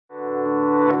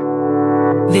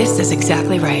This is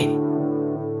exactly right.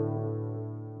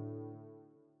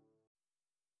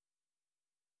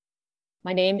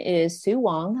 My name is Sue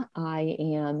Wong. I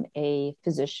am a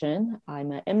physician.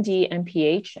 I'm an MD,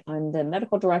 MPH. I'm the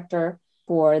medical director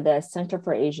for the Center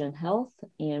for Asian Health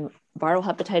and Viral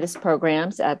Hepatitis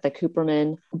Programs at the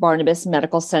Cooperman Barnabas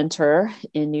Medical Center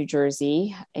in New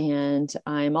Jersey. And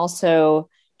I'm also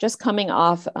just coming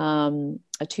off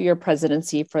a 2-year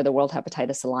presidency for the World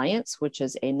Hepatitis Alliance, which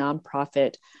is a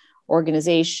nonprofit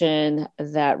organization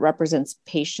that represents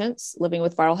patients living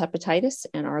with viral hepatitis.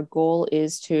 And our goal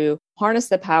is to harness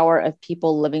the power of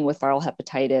people living with viral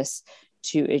hepatitis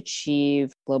to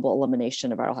achieve global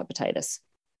elimination of viral hepatitis.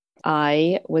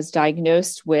 I was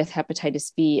diagnosed with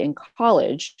hepatitis B in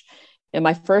college. In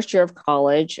my first year of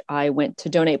college, I went to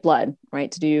donate blood,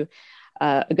 right, to do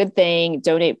a good thing,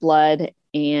 donate blood.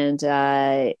 And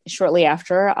shortly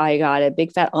after, I got a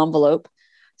big fat envelope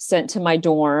sent to my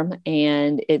dorm,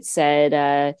 and it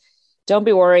said, don't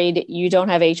be worried, you don't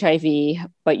have HIV,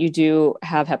 but you do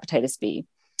have hepatitis B.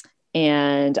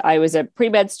 And I was a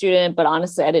pre-med student, but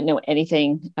honestly, I didn't know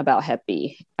anything about Hep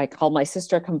B. I called my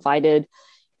sister, confided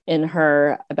in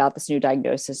her about this new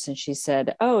diagnosis, and she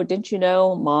said, oh, didn't you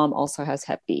know mom also has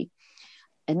Hep B?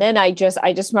 And then I just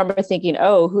remember thinking,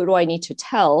 oh, who do I need to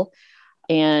tell?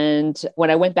 And when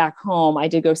I went back home, I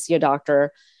did go see a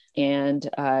doctor and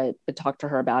talk to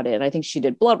her about it. And I think she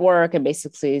did blood work and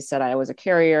basically said I was a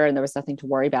carrier and there was nothing to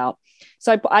worry about.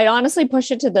 So I honestly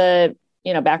pushed it to the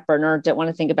back burner, didn't want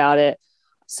to think about it.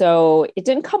 So it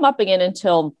didn't come up again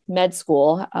until med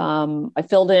school. I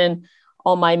filled in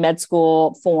all my med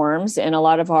school forms and a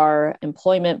lot of our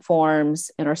employment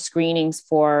forms and our screenings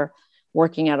for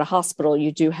working at a hospital.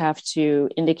 You do have to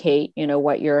indicate,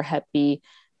 what your Hep B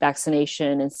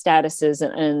vaccination and status is.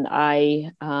 And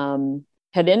I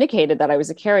had indicated that I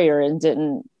was a carrier and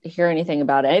didn't hear anything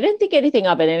about it. I didn't think anything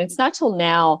of it. And it's not till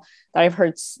now that I've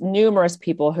heard numerous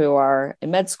people who are in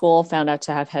med school found out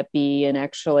to have Hep B, and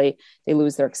actually they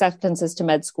lose their acceptances to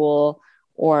med school,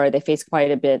 or they face quite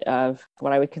a bit of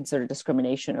what I would consider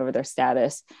discrimination over their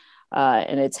status.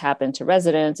 And it's happened to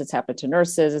residents, it's happened to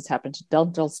nurses, it's happened to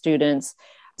dental students.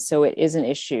 So it is an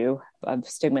issue of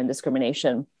stigma and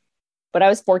discrimination. But I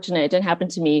was fortunate, it didn't happen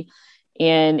to me.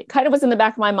 And it kind of was in the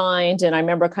back of my mind. And I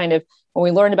remember kind of when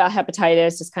we learned about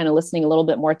hepatitis, just kind of listening a little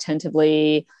bit more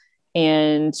attentively.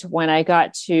 And when I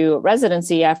got to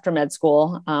residency after med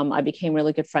school, I became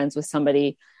really good friends with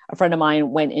somebody. A friend of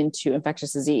mine went into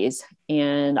infectious disease,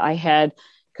 and I had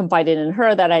confided in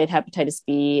her that I had hepatitis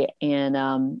B.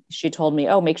 And she told me,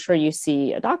 oh, make sure you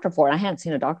see a doctor for it. I hadn't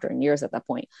seen a doctor in years at that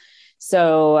point.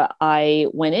 So I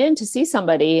went in to see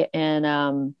somebody,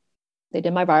 and they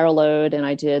did my viral load and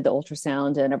I did the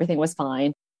ultrasound and everything was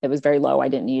fine. It was very low. I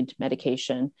didn't need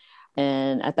medication.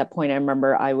 And at that point, I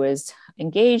remember I was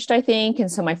engaged, I think.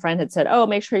 And so my friend had said, oh,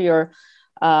 make sure your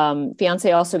fiance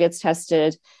also gets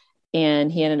tested. And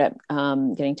he ended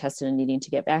up getting tested and needing to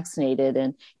get vaccinated.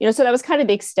 And, so that was kind of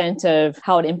the extent of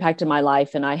how it impacted my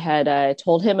life. And I had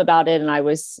told him about it. And I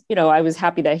was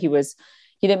happy that he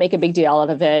didn't make a big deal out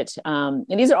of it. And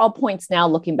these are all points now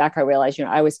looking back, I realized,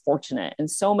 I was fortunate. And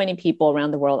so many people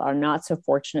around the world are not so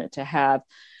fortunate to have,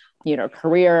 a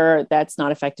career that's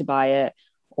not affected by it,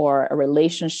 or a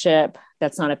relationship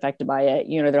that's not affected by it.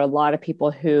 There are a lot of people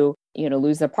who,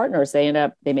 lose their partners. They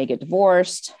may get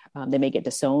divorced. They may get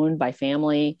disowned by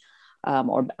family,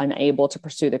 or unable to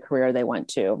pursue the career they want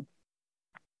to.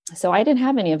 So I didn't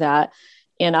have any of that.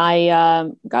 And I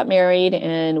got married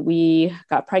and we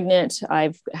got pregnant.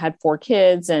 I've had 4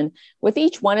 kids. And with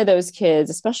each one of those kids,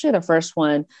 especially the first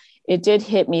one, it did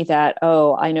hit me that,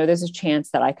 oh, I know there's a chance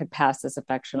that I could pass this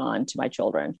infection on to my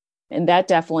children. And that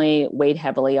definitely weighed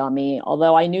heavily on me.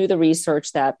 Although I knew the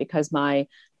research that because my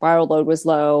viral load was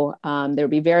low, there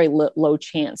would be very low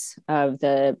chance of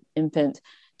the infant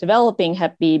developing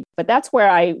Hep B. But that's where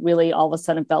I really all of a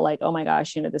sudden felt like, oh my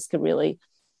gosh, this could really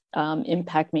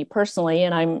impact me personally.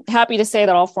 And I'm happy to say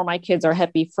that all 4 of my kids are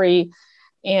Hep B free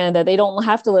and that they don't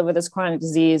have to live with this chronic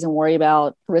disease and worry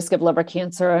about risk of liver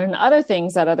cancer and other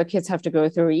things that other kids have to go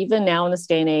through, even now in this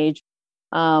day and age.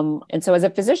 And so as a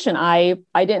physician, I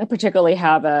didn't particularly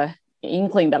have a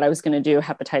inkling that I was going to do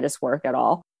hepatitis work at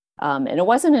all. And it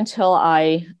wasn't until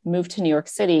I moved to New York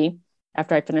City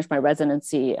after I finished my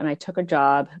residency and I took a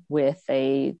job with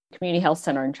a community health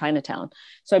center in Chinatown.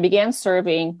 So I began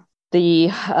serving the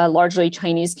largely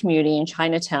Chinese community in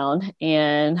Chinatown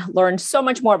and learned so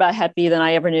much more about Hep B than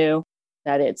I ever knew,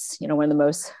 that it's, one of the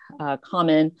most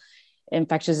common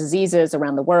infectious diseases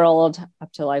around the world. Up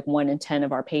to like 1 in 10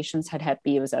 of our patients had Hep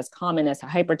B. It was as common as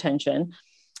hypertension.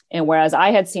 And whereas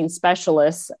I had seen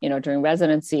specialists, during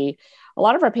residency, a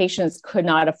lot of our patients could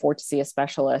not afford to see a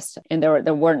specialist, and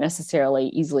they weren't necessarily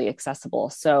easily accessible.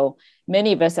 So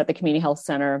many of us at the community health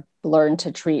center learned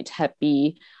to treat Hep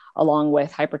B along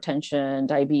with hypertension,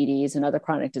 diabetes, and other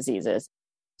chronic diseases.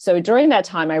 So during that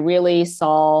time, I really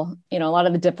saw, a lot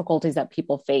of the difficulties that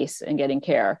people face in getting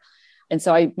care. And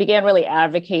so I began really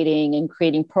advocating and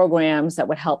creating programs that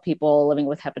would help people living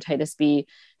with hepatitis B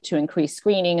to increase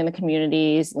screening in the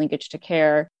communities, linkage to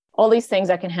care, all these things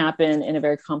that can happen in a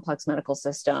very complex medical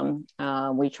system.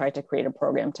 We tried to create a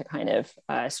program to kind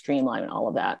of streamline all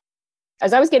of that.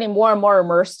 As I was getting more and more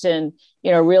immersed in,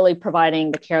 really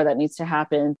providing the care that needs to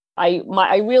happen,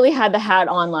 I really had the hat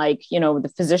on,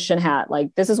 the physician hat,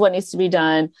 this is what needs to be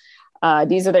done.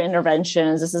 These are the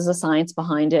interventions. This is the science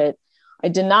behind it. I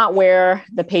did not wear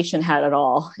the patient hat at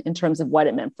all in terms of what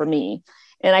it meant for me.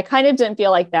 And I kind of didn't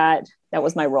feel like that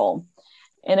was my role.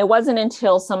 And it wasn't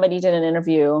until somebody did an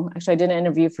interview. Actually, I did an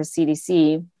interview for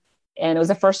CDC. And it was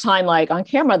the first time on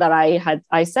camera that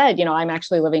I said, I'm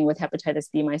actually living with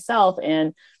hepatitis B myself.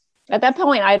 And at that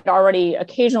point, I'd already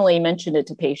occasionally mentioned it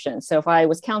to patients. So if I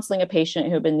was counseling a patient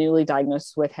who had been newly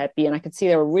diagnosed with Hep B, and I could see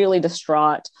they were really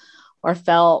distraught or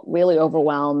felt really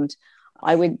overwhelmed,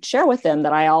 I would share with them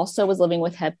that I also was living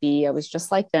with Hep B. I was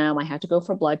just like them. I had to go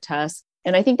for blood tests.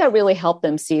 And I think that really helped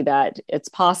them see that it's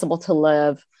possible to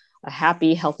live a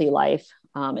happy, healthy life,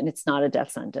 and it's not a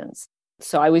death sentence.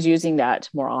 So I was using that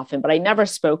more often, but I never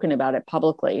spoken about it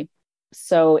publicly.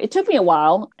 So it took me a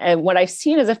while. And what I've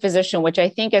seen as a physician, which I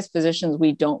think as physicians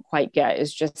we don't quite get,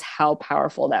 is just how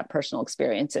powerful that personal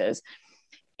experience is.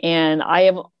 And I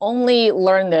have only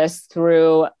learned this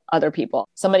through other people.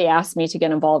 Somebody asked me to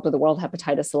get involved with the World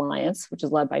Hepatitis Alliance, which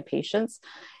is led by patients.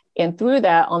 And through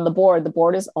that, on the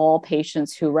board is all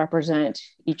patients who represent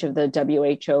each of the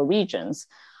WHO regions.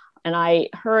 And I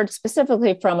heard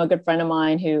specifically from a good friend of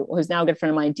mine who's now a good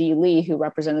friend of mine, Dee Lee, who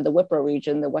represented the WIPRA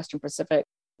region, the Western Pacific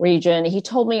region. He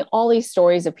told me all these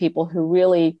stories of people who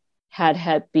really had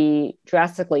Hep B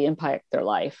drastically impact their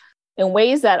life in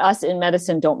ways that us in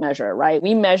medicine don't measure, right?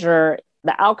 We measure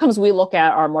the outcomes we look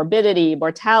at are morbidity,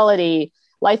 mortality,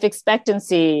 life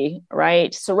expectancy,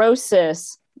 right?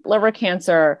 Cirrhosis, liver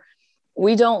cancer.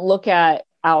 We don't look at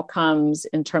outcomes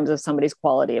in terms of somebody's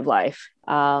quality of life.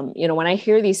 When I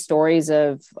hear these stories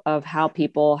of how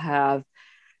people have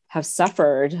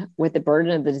suffered with the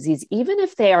burden of the disease, even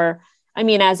if they are,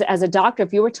 as a doctor,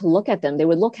 if you were to look at them, they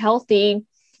would look healthy.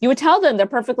 You would tell them they're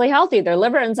perfectly healthy. Their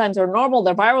liver enzymes are normal.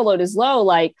 Their viral load is low.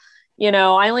 I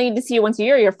only need to see you once a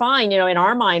year. You're fine. In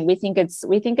our mind, we think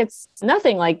it's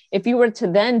nothing. If you were to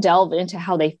then delve into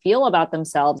how they feel about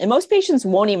themselves, and most patients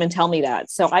won't even tell me that.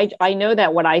 So I know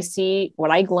that what I see,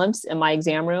 what I glimpse in my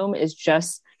exam room is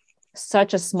just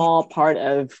such a small part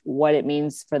of what it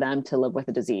means for them to live with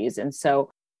a disease. And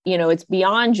so, it's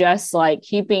beyond just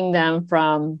keeping them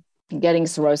from getting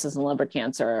cirrhosis and liver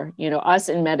cancer. Us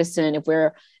in medicine,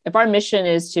 if our mission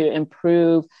is to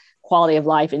improve quality of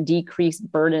life and decrease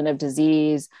burden of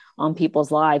disease on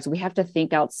people's lives, we have to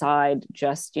think outside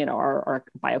just, our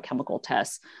biochemical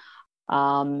tests.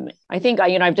 I think,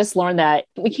 I've just learned that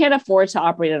we can't afford to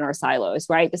operate in our silos,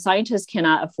 right? The scientists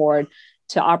cannot afford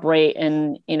to operate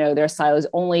in, their silos,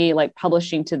 only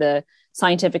publishing to the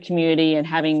scientific community and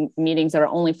having meetings that are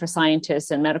only for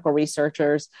scientists and medical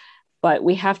researchers. But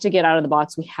we have to get out of the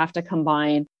box. We have to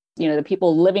combine, the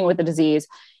people living with the disease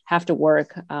have to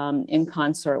work in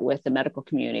concert with the medical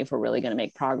community if we're really going to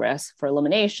make progress for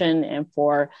elimination and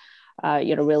for,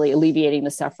 really alleviating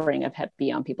the suffering of Hep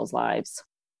B on people's lives.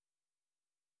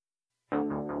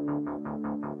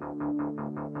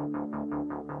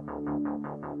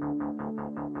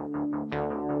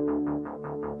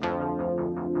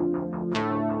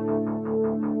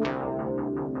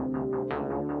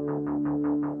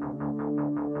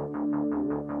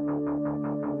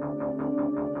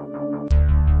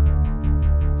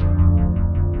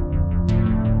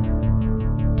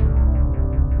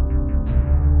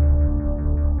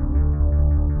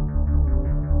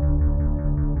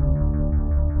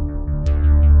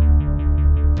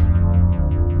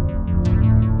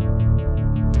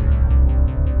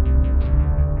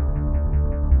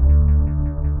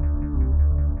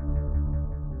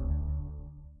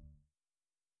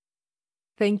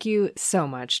 Thank you so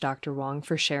much, Dr. Wong,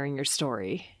 for sharing your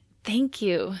story. Thank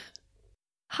you.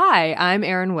 Hi, I'm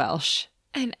Erin Welsh.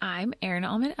 And I'm Erin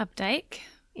Allman Updike.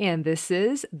 And This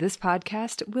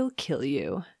Podcast Will Kill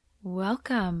You.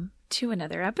 Welcome to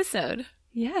another episode.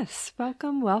 Yes,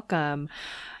 welcome.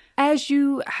 As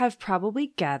you have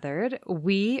probably gathered,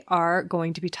 we are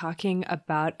going to be talking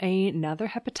about another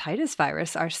hepatitis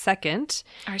virus, our second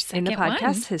in the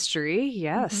podcast history.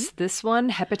 Yes, This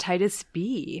one, Hepatitis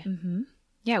B.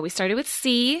 Yeah, we started with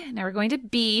C. Now we're going to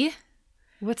B.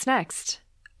 What's next?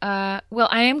 Well,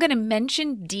 I am going to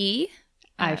mention D.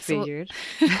 I figured.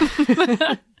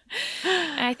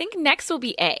 I think next will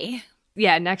be A.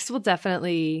 Yeah, next will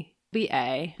definitely be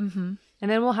A. Mm-hmm.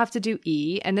 And then we'll have to do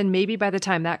E. And then maybe by the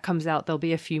time that comes out, there'll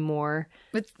be a few more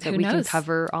that we can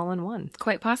cover all in one. It's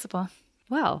quite possible.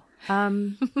 Well,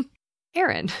 Erin,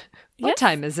 what Yes?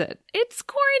 time is it? It's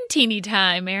quarantine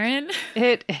time, Erin.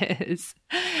 It is.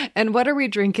 And what are we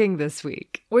drinking this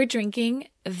week? We're drinking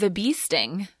the bee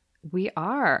sting, We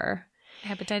are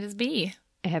hepatitis B.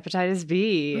 Hepatitis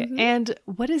B. Mhm. And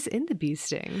what is in the bee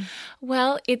sting?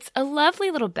 Well, it's a lovely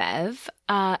little bev,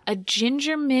 a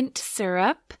ginger mint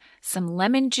syrup, some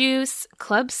lemon juice,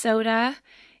 club soda.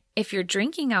 If you're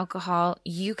drinking alcohol,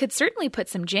 you could certainly put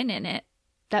some gin in it.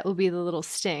 That will be the little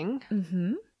sting.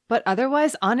 Mm-hmm. But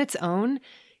otherwise, on its own,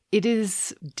 it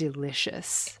is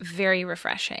delicious. Very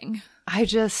refreshing. I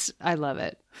love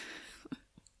it.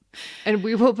 And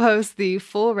we will post the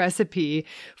full recipe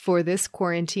for this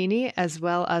quarantini as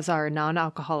well as our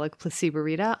non-alcoholic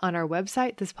placebo-rita on our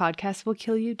website,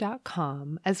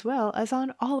 thispodcastwillkillyou.com, as well as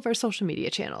on all of our social media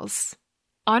channels.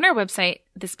 On our website,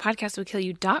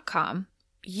 thispodcastwillkillyou.com,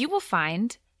 you will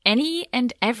find any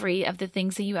and every of the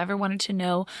things that you ever wanted to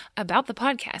know about the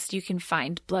podcast. You can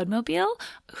find Bloodmobile,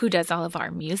 who does all of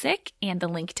our music, and the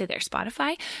link to their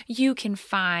Spotify. You can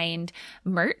find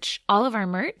merch, all of our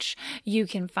merch. You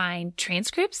can find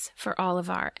transcripts for all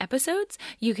of our episodes.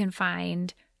 You can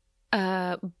find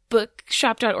a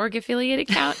bookshop.org affiliate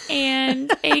account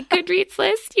and a Goodreads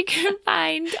list. You can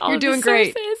find all of the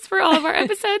sources for all of our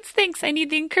episodes. Thanks. I need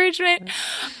the encouragement.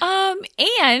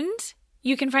 And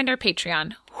you can find our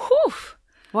Patreon. Whew.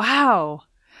 Wow.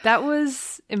 That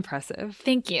was impressive.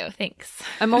 Thank you. Thanks.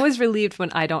 I'm always relieved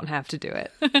when I don't have to do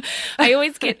it. I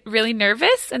always get really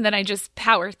nervous and then I just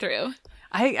power through.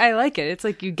 I like it. It's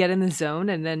like you get in the zone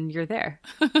and then you're there.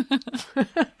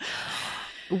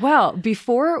 Well,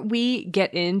 before we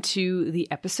get into the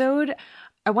episode,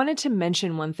 I wanted to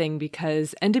mention one thing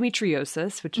because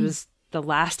endometriosis, which was the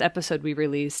last episode we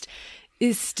released,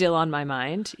 is still on my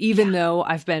mind. Even though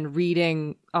I've been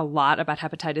reading a lot about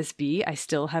hepatitis B, I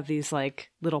still have these like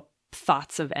little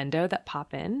thoughts of endo that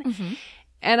pop in. Mm-hmm.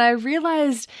 And I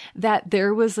realized that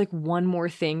there was like one more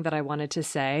thing that I wanted to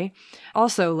say.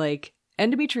 Also, like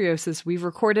endometriosis, we've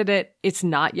recorded it. It's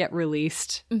not yet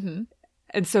released. Mm-hmm.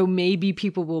 And so maybe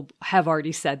people will have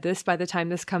already said this by the time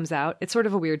this comes out. It's sort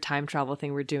of a weird time travel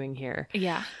thing we're doing here.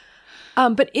 Yeah.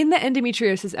 But in the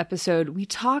endometriosis episode, we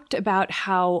talked about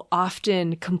how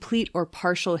often complete or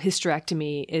partial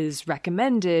hysterectomy is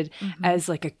recommended as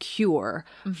like a cure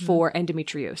for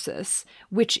endometriosis,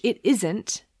 which it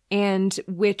isn't, and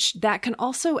which that can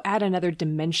also add another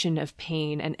dimension of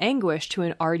pain and anguish to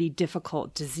an already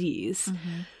difficult disease.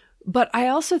 But I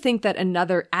also think that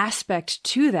another aspect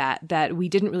to that we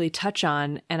didn't really touch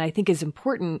on, and I think is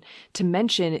important to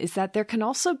mention, is that there can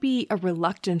also be a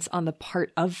reluctance on the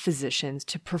part of physicians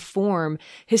to perform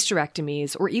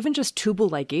hysterectomies or even just tubal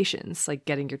ligations, like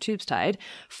getting your tubes tied,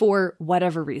 for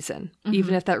whatever reason.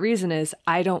 Even if that reason is,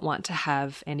 I don't want to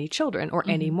have any children or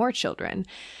any more children.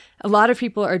 A lot of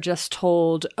people are just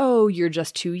told, oh, you're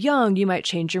just too young. You might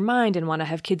change your mind and want to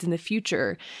have kids in the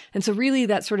future. And so really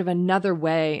that's sort of another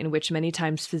way in which many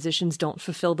times physicians don't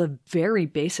fulfill the very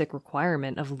basic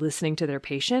requirement of listening to their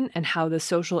patient, and how the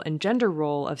social and gender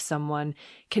role of someone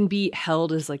can be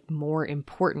held as like more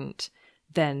important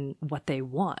than what they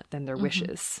want, than their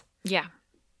wishes. Yeah.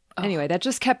 Oh. Anyway, that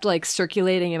just kept like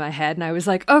circulating in my head. And I was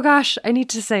like, oh gosh, I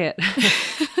need to say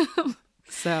it.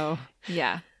 So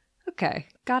Yeah. okay,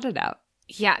 got it out.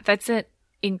 Yeah, that's an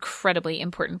incredibly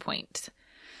important point.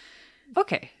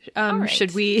 Okay, All right.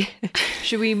 should we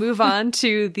move on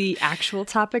to the actual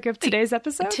topic of today's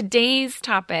episode? Today's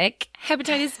topic,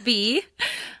 hepatitis B.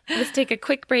 Let's take a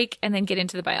quick break and then get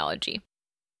into the biology.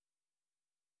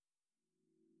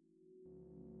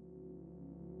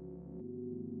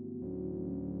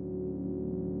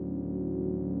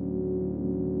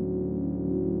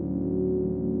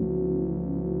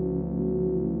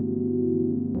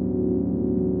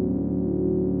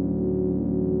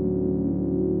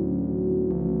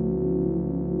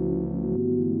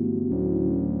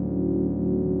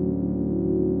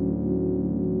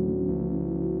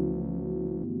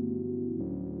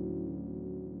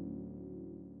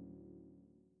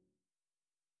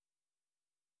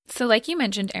 So like you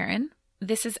mentioned, Erin,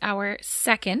 this is our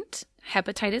second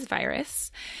hepatitis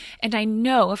virus. And I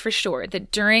know for sure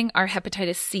that during our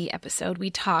hepatitis C episode, we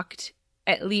talked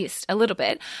at least a little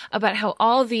bit about how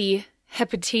all the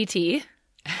Hepatiti,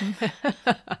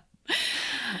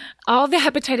 All the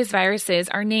hepatitis viruses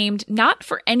are named not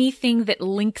for anything that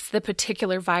links the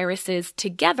particular viruses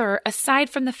together, aside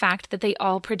from the fact that they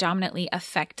all predominantly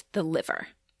affect the liver.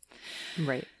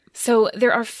 Right. So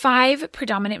there are 5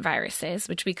 predominant viruses,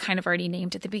 which we kind of already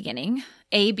named at the beginning,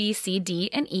 A, B, C, D,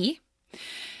 and E.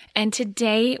 And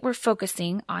today we're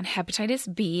focusing on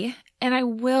hepatitis B, and I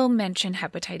will mention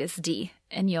hepatitis D,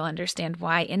 and you'll understand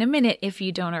why in a minute if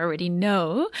you don't already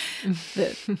know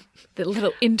the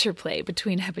little interplay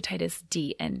between hepatitis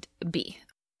D and B.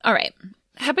 All right,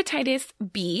 hepatitis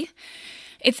B,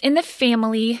 it's in the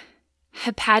family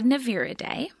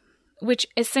Hepatnaviridae, which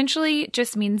essentially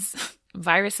just means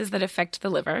viruses that affect the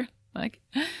liver. Like,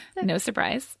 no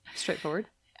surprise. Straightforward.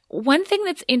 One thing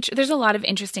that's there's a lot of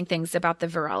interesting things about the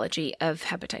virology of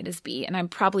hepatitis B, and I'm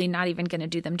probably not even going to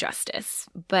do them justice,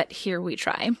 but here we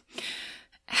try.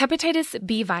 Hepatitis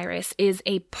B virus is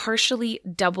a partially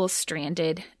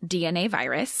double-stranded DNA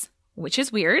virus, which is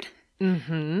weird.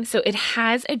 Mm-hmm. So it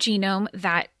has a genome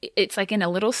that it's like in a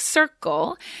little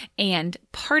circle, and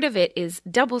part of it is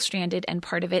double-stranded and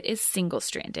part of it is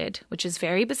single-stranded, which is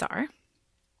very bizarre.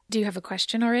 Do you have a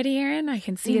question already, Erin? I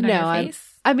can see it on your face.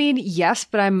 I mean, yes,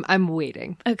 but I'm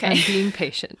waiting. Okay. I'm being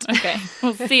patient. Okay.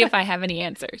 We'll see if I have any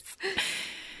answers.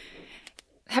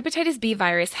 Hepatitis B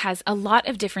virus has a lot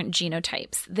of different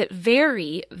genotypes that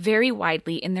vary very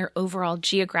widely in their overall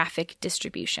geographic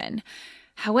distribution.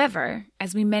 However,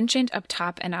 as we mentioned up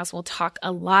top, and as we'll talk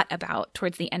a lot about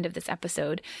towards the end of this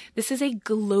episode, this is a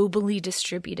globally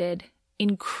distributed,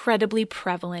 incredibly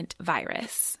prevalent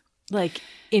virus. Like,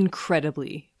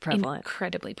 incredibly prevalent.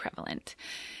 Incredibly prevalent.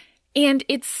 And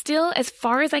it's still, as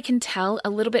far as I can tell, a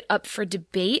little bit up for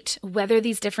debate whether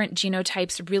these different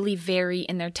genotypes really vary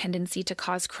in their tendency to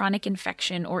cause chronic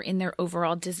infection or in their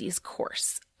overall disease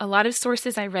course. A lot of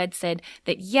sources I read said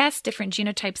that yes, different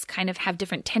genotypes kind of have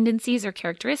different tendencies or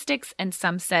characteristics, and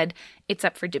some said it's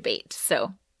up for debate.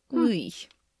 So,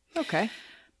 Okay.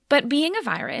 But being a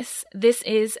virus, this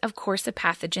is, of course, a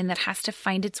pathogen that has to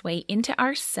find its way into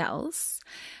our cells.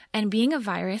 And being a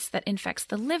virus that infects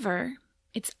the liver,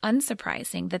 it's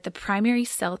unsurprising that the primary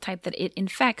cell type that it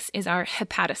infects is our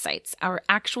hepatocytes, our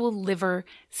actual liver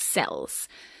cells.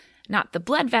 Not the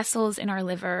blood vessels in our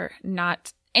liver,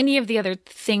 not any of the other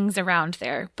things around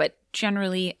there, but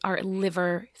generally our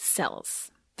liver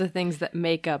cells. The things that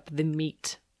make up the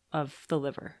meat of the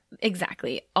liver.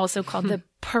 Exactly. Also called the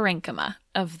parenchyma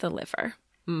of the liver.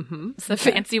 Mm-hmm. It's the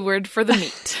fancy word for the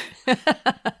meat.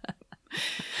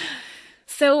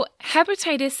 So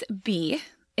hepatitis B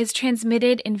is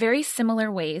transmitted in very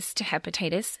similar ways to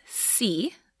hepatitis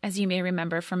C, as you may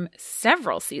remember from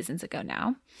several seasons ago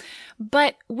now,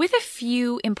 but with a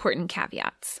few important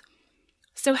caveats.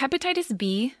 So hepatitis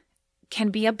B can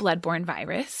be a bloodborne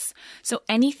virus, so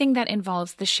anything that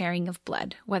involves the sharing of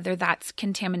blood, whether that's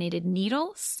contaminated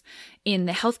needles in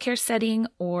the healthcare setting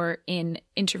or in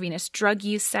intravenous drug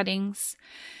use settings.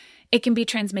 It can be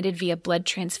transmitted via blood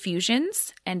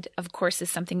transfusions, and of course is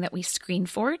something that we screen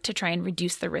for to try and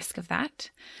reduce the risk of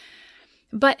that.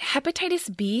 But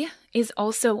hepatitis B is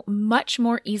also much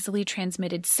more easily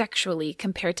transmitted sexually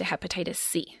compared to hepatitis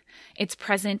C. It's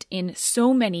present in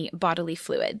so many bodily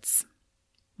fluids.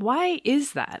 Why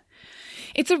is that?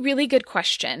 It's a really good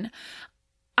question.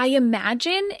 I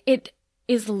imagine it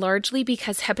is largely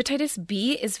because hepatitis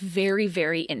B is very,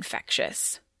 very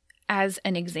infectious. As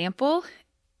an example,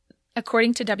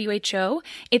 according to WHO,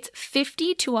 it's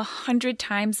 50 to 100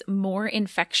 times more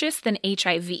infectious than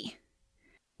HIV.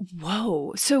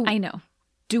 Whoa. So I know.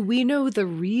 Do we know the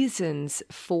reasons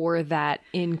for that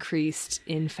increased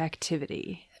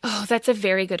infectivity? Oh, that's a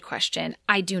very good question.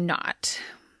 I do not.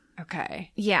 Okay.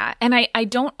 Yeah. And I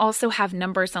don't also have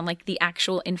numbers on like the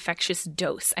actual infectious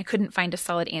dose. I couldn't find a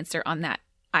solid answer on that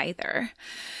either.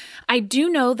 I do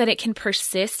know that it can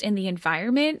persist in the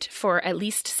environment for at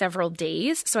least several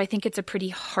days. So I think it's a pretty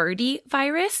hardy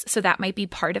virus. So that might be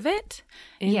part of it.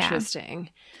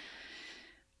 Interesting.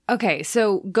 Yeah. Okay.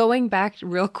 So going back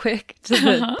real quick to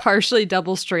the partially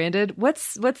double-stranded,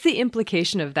 what's the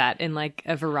implication of that in like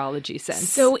a virology sense?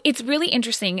 So it's really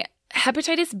interesting.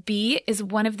 Hepatitis B is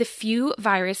one of the few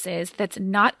viruses that's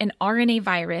not an RNA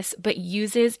virus, but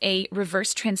uses a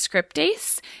reverse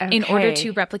transcriptase in order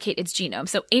to replicate its genome.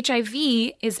 So HIV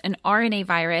is an RNA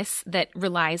virus that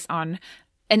relies on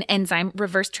an enzyme,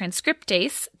 reverse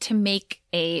transcriptase, to make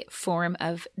a form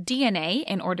of DNA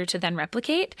in order to then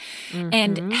replicate. Mm-hmm.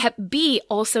 And Hep B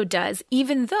also does,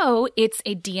 even though it's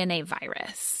a DNA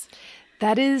virus.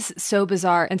 That is so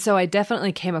bizarre. And so I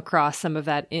definitely came across some of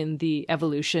that in the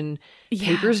evolution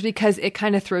papers because it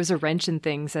kind of throws a wrench in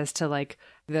things as to like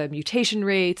the mutation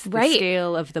rates, the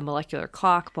scale of the molecular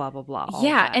clock, blah, blah, blah.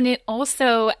 Yeah. And it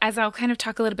also, as I'll kind of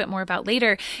talk a little bit more about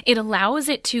later, it allows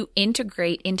it to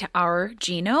integrate into our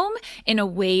genome in a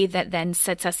way that then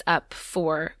sets us up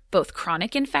for both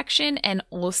chronic infection and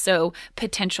also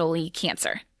potentially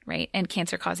cancer, right? And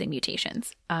cancer-causing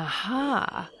mutations.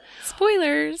 Aha.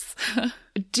 Spoilers.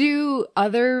 Do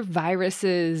other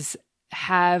viruses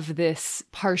have this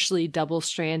partially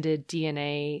double-stranded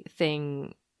DNA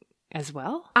thing as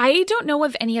well? I don't know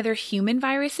of any other human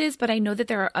viruses, but I know that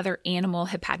there are other animal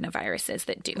hepatinoviruses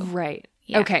that do. Right.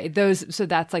 Yeah. Okay. So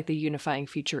that's like the unifying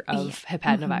feature of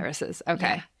hepatinoviruses.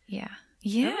 Okay. Yeah.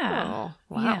 Oh,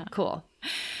 wow. Yeah. Cool.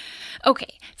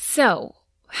 Okay. So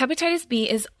hepatitis B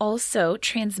is also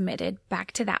transmitted,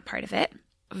 back to that part of it,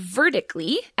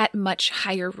 vertically at much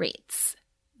higher rates.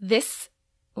 This,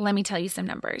 let me tell you some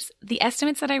numbers. The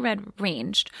estimates that I read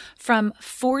ranged from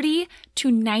 40 to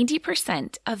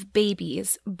 90% of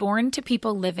babies born to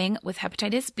people living with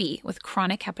hepatitis B, with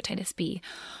chronic hepatitis B,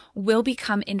 will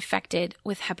become infected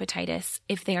with hepatitis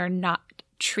if they are not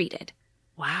treated.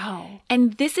 Wow.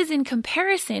 And this is in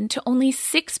comparison to only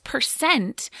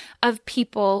 6% of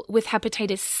people with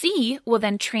hepatitis C will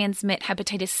then transmit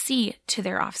hepatitis C to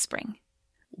their offspring.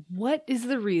 What is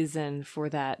the reason for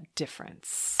that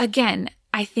difference? Again,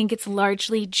 I think it's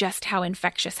largely just how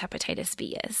infectious hepatitis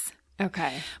B is.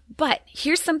 Okay. But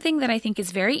here's something that I think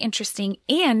is very interesting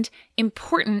and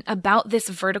important about this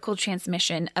vertical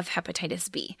transmission of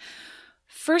hepatitis B.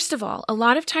 First of all, a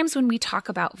lot of times when we talk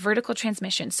about vertical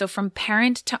transmission, so from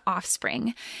parent to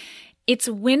offspring, it's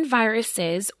when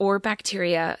viruses or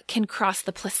bacteria can cross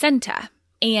the placenta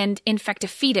and infect a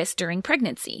fetus during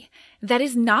pregnancy. That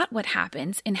is not what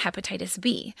happens in hepatitis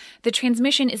B. The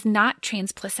transmission is not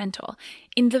transplacental.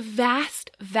 In the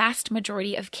vast, vast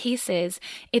majority of cases,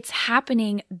 it's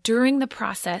happening during the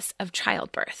process of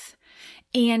childbirth.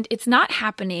 And it's not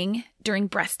happening during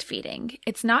breastfeeding.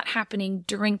 It's not happening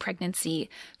during pregnancy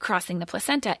crossing the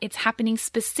placenta. It's happening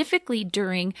specifically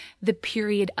during the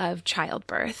period of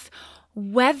childbirth,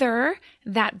 whether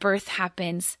that birth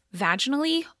happens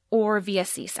vaginally or via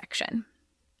C-section.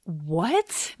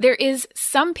 What? There is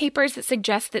some papers that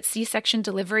suggest that C-section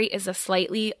delivery is a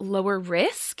slightly lower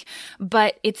risk,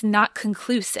 but it's not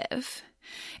conclusive.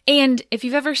 And if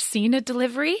you've ever seen a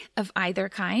delivery of either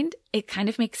kind, it kind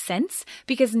of makes sense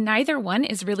because neither one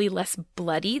is really less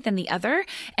bloody than the other,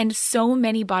 and so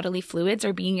many bodily fluids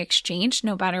are being exchanged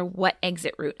no matter what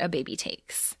exit route a baby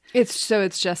takes. It's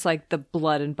just like the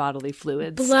blood and bodily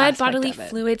fluids. Blood, bodily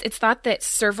fluids. It's thought that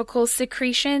cervical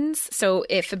secretions, so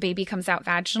if a baby comes out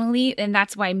vaginally, and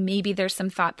that's why maybe there's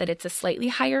some thought that it's a slightly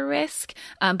higher risk,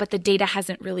 but the data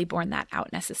hasn't really borne that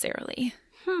out necessarily.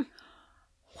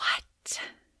 What?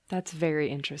 That's very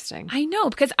interesting. I know,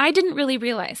 because I didn't really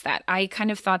realize that. I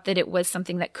kind of thought that it was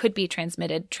something that could be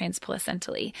transmitted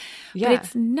transplacentally, but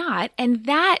it's not. And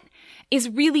that is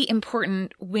really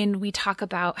important when we talk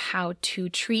about how to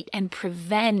treat and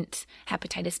prevent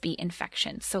hepatitis B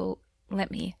infection. So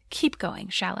let me keep going,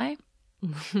 shall I?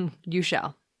 You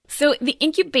shall. So the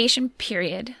incubation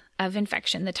period of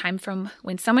infection, the time from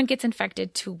when someone gets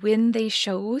infected to when they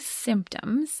show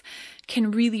symptoms,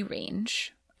 can really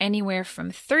range anywhere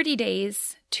from 30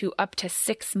 days to up to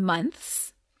 6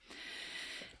 months.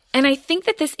 And I think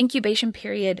that this incubation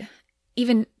period,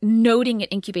 even noting an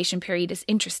incubation period, is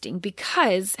interesting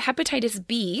because hepatitis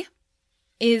B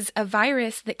is a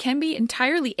virus that can be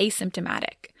entirely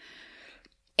asymptomatic.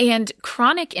 And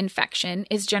chronic infection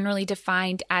is generally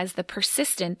defined as the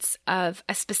persistence of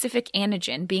a specific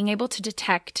antigen being able to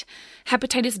detect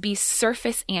hepatitis B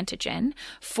surface antigen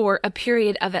for a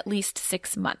period of at least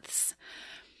 6 months.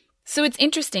 So it's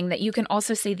interesting that you can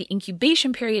also say the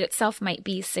incubation period itself might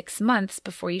be 6 months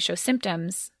before you show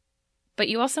symptoms, but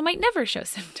you also might never show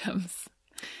symptoms.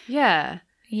 Yeah.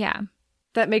 Yeah.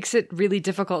 That makes it really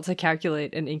difficult to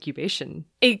calculate an incubation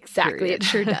Exactly. period. It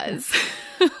sure does.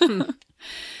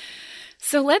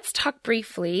 So let's talk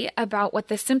briefly about what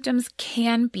the symptoms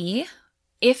can be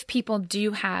if people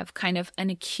do have kind of an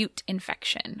acute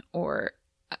infection or,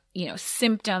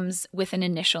 symptoms with an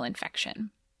initial infection.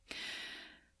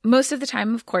 Most of the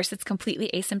time, of course, it's completely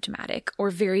asymptomatic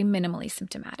or very minimally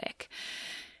symptomatic.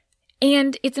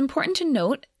 And it's important to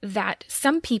note that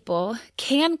some people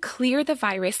can clear the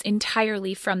virus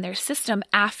entirely from their system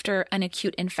after an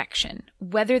acute infection,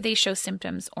 whether they show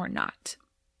symptoms or not.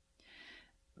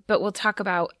 But we'll talk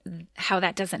about how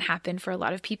that doesn't happen for a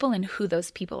lot of people and who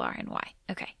those people are and why.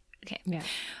 Okay. Yeah.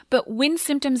 But when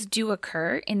symptoms do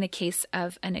occur in the case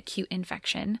of an acute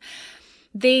infection,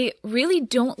 they really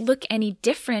don't look any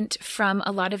different from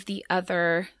a lot of the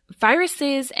other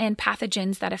viruses and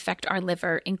pathogens that affect our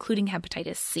liver, including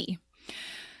hepatitis C.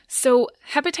 So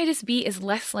hepatitis B is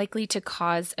less likely to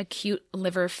cause acute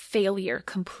liver failure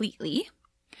completely,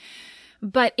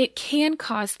 but it can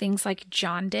cause things like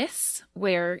jaundice,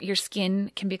 where your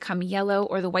skin can become yellow,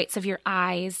 or the whites of your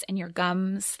eyes and your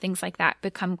gums, things like that,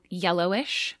 become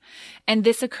yellowish. And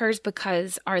this occurs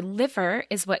because our liver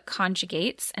is what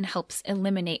conjugates and helps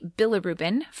eliminate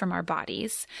bilirubin from our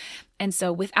bodies. And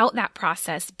so without that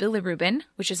process, bilirubin,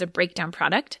 which is a breakdown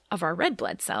product of our red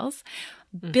blood cells,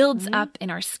 builds up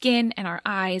in our skin and our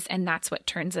eyes, and that's what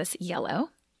turns us yellow.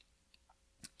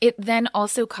 It then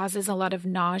also causes a lot of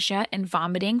nausea and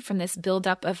vomiting from this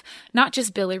buildup of not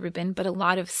just bilirubin, but a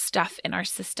lot of stuff in our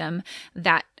system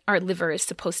that our liver is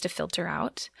supposed to filter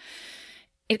out.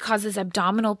 It causes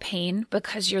abdominal pain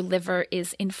because your liver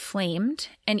is inflamed.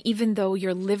 And even though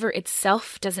your liver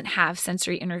itself doesn't have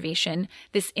sensory innervation,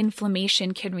 this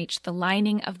inflammation can reach the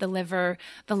lining of the liver,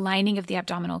 the lining of the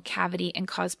abdominal cavity, and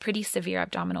cause pretty severe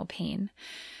abdominal pain.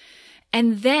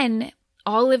 And then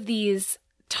all of these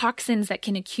toxins that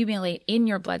can accumulate in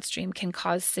your bloodstream can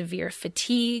cause severe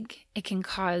fatigue. It can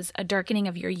cause a darkening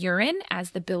of your urine as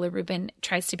the bilirubin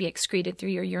tries to be excreted through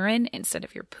your urine instead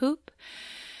of your poop.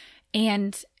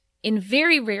 And in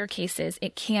very rare cases,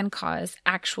 it can cause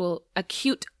actual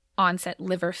acute onset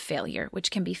liver failure, which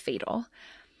can be fatal.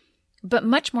 But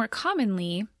much more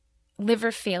commonly,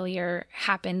 liver failure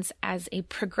happens as a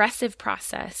progressive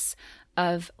process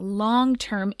of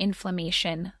long-term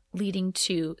inflammation leading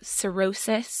to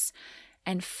cirrhosis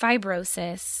and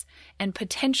fibrosis and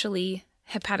potentially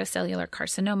hepatocellular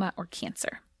carcinoma or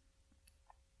cancer.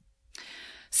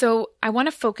 So I want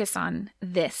to focus on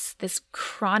this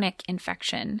chronic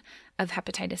infection of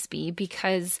hepatitis B,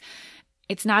 because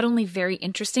it's not only very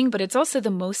interesting, but it's also the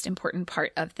most important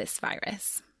part of this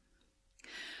virus.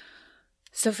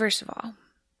 So first of all,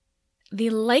 the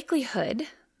likelihood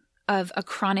of a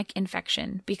chronic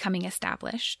infection becoming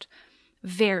established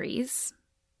varies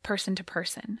person to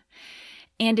person,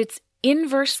 and it's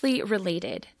inversely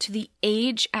related to the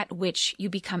age at which you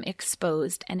become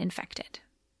exposed and infected.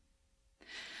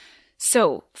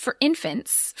 So for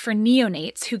infants, for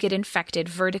neonates who get infected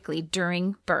vertically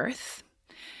during birth,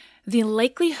 the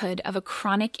likelihood of a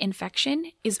chronic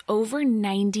infection is over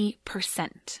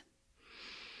 90%.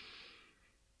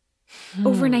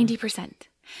 Over 90%.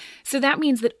 So that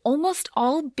means that almost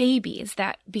all babies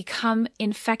that become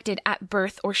infected at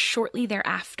birth or shortly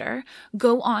thereafter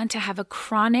go on to have a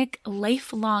chronic,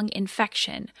 lifelong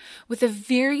infection with a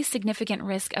very significant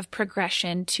risk of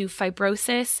progression to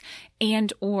fibrosis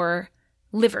and or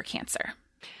liver cancer.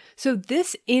 So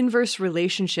this inverse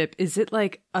relationship, is it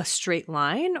like a straight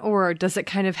line, or does it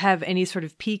kind of have any sort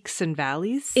of peaks and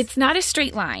valleys? It's not a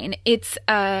straight line. It's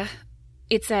a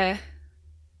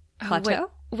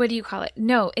plateau? What do you call it?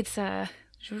 No, it's a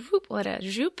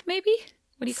joop, maybe?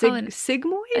 What do you call it?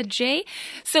 Sigmoid? A J?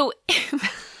 So let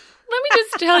me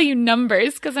just tell you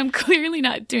numbers, because I'm clearly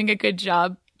not doing a good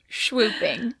job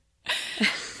swooping.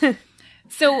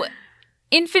 So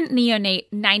infant neonate,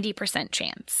 90%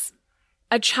 chance.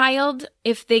 A child,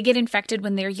 if they get infected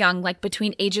when they're young, like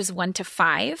between ages 1 to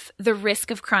 5, the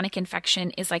risk of chronic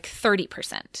infection is like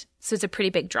 30%. So it's a pretty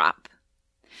big drop.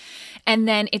 And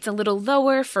then it's a little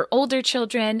lower for older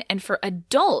children. And for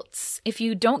adults, if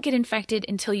you don't get infected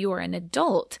until you are an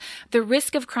adult, the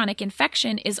risk of chronic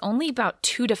infection is only about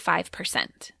 2 to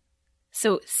 5%.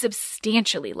 So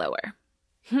substantially lower.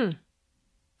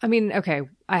 I mean, okay,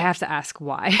 I have to ask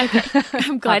why. Okay,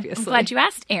 I'm glad you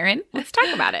asked, Erin. Let's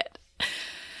talk about it.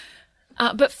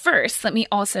 But first, let me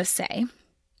also say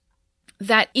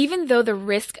that even though the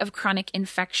risk of chronic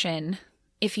infection,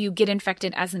 if you get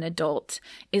infected as an adult,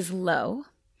 is low,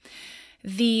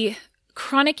 the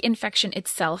chronic infection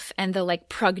itself and the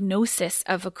prognosis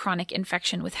of a chronic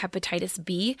infection with hepatitis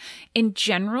B in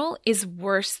general is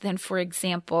worse than, for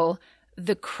example,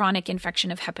 the chronic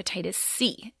infection of hepatitis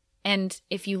C. And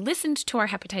if you listened to our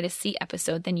hepatitis C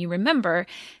episode, then you remember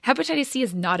hepatitis C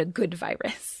is not a good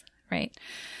virus, right?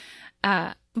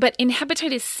 But in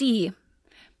hepatitis C,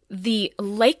 the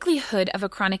likelihood of a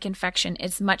chronic infection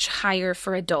is much higher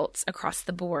for adults across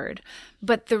the board.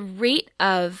 But the rate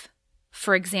of,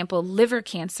 for example, liver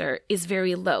cancer is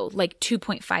very low, like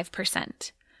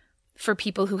 2.5% for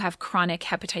people who have chronic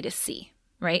hepatitis C,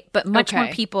 right? But much more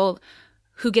people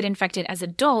who get infected as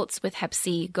adults with hep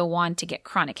C go on to get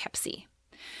chronic hep C.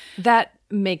 That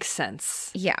makes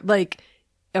sense. Yeah.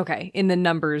 In the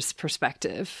numbers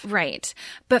perspective. Right.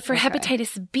 But for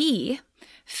hepatitis B,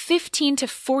 15 to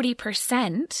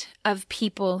 40% of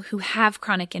people who have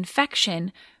chronic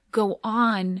infection go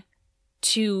on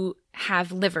to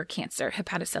have liver cancer,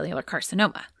 hepatocellular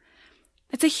carcinoma.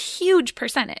 That's a huge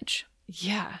percentage.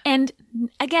 Yeah. And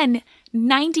again,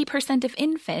 90% of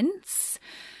infants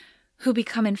who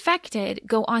become infected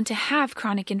go on to have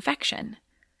chronic infection.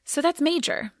 So that's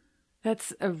major.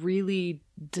 That's a really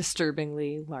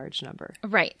disturbingly large number.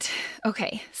 Right.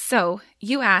 Okay. So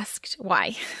you asked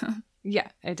why. Yeah,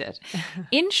 I did.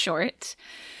 In short,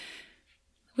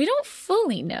 we don't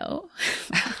fully know.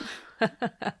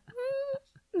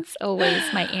 It's always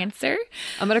my answer.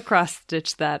 I'm going to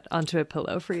cross-stitch that onto a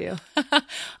pillow for you.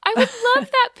 I would love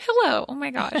that pillow. Oh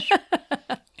my gosh.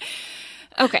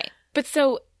 Okay. But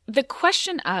so the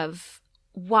question of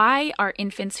why are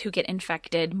infants who get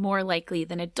infected more likely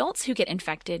than adults who get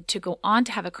infected to go on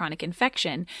to have a chronic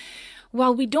infection?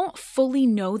 While we don't fully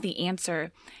know the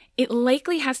answer, it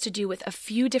likely has to do with a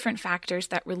few different factors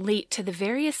that relate to the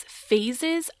various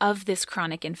phases of this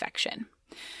chronic infection.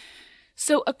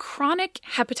 So a chronic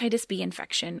hepatitis B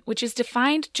infection, which is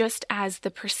defined just as the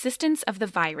persistence of the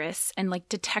virus and like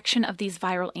detection of these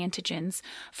viral antigens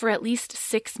for at least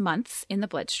 6 months in the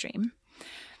bloodstream.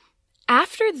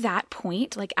 After that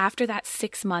point, like after that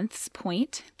 6 months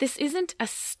point, this isn't a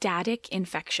static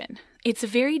infection. It's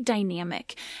very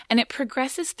dynamic, and it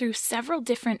progresses through several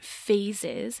different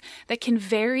phases that can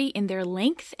vary in their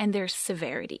length and their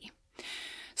severity.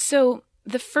 So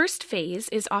the first phase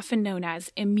is often known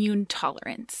as immune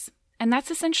tolerance, and that's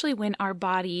essentially when our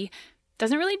body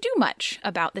doesn't really do much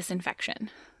about this infection.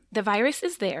 The virus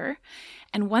is there,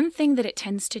 and one thing that it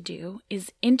tends to do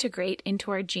is integrate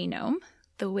into our genome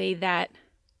the way that,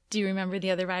 do you remember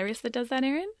the other virus that does that,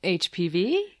 Erin?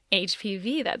 HPV?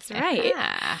 HPV, that's right.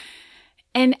 Ah.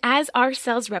 And as our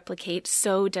cells replicate,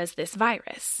 so does this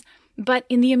virus. But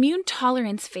in the immune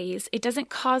tolerance phase, it doesn't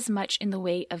cause much in the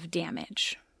way of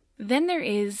damage. Then there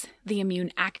is the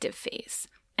immune active phase.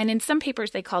 And in some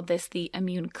papers, they called this the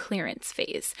immune clearance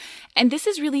phase. And this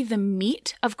is really the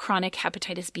meat of chronic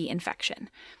hepatitis B infection.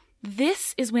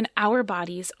 This is when our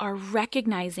bodies are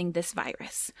recognizing this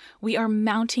virus. We are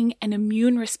mounting an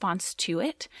immune response to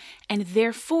it, and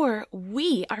therefore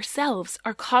we ourselves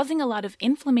are causing a lot of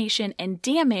inflammation and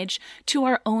damage to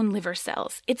our own liver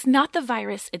cells. It's not the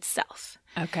virus itself.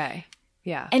 Okay.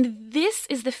 Yeah. And this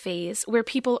is the phase where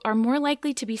people are more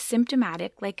likely to be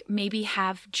symptomatic, like maybe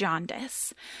have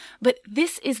jaundice. But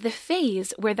this is the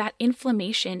phase where that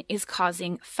inflammation is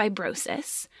causing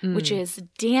fibrosis, which is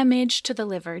damage to the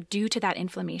liver due to that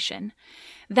inflammation.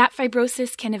 That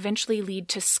fibrosis can eventually lead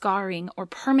to scarring or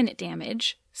permanent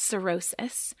damage,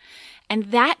 cirrhosis,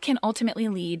 and that can ultimately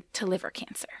lead to liver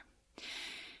cancer.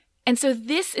 And so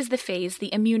this is the phase,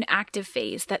 the immune active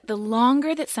phase, that the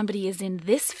longer that somebody is in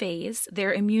this phase,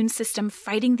 their immune system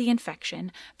fighting the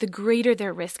infection, the greater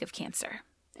their risk of cancer.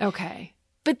 Okay.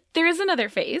 But there is another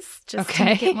phase, just to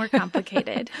make it more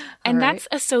complicated. And that's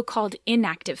a so-called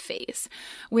inactive phase,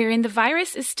 wherein the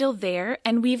virus is still there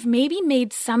and we've maybe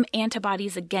made some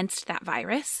antibodies against that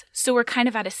virus, so we're kind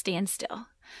of at a standstill.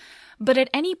 But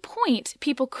at any point,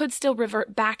 people could still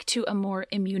revert back to a more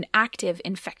immune-active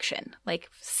infection, like,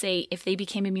 say, if they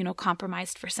became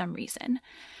immunocompromised for some reason.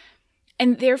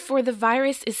 And therefore, the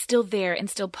virus is still there and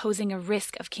still posing a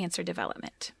risk of cancer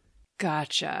development.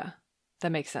 Gotcha.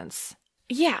 That makes sense.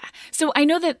 Yeah. So I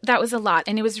know that that was a lot,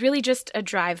 and it was really just a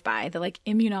drive-by. The,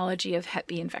 immunology of Hep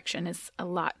B infection is a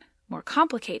lot more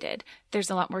complicated. There's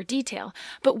a lot more detail.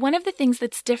 But one of the things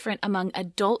that's different among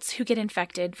adults who get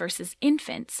infected versus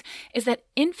infants is that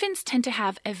infants tend to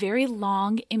have a very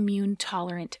long immune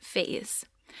tolerant phase.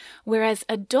 Whereas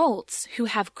adults who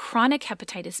have chronic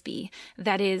hepatitis B,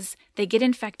 that is, they get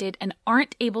infected and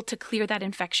aren't able to clear that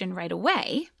infection right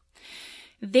away,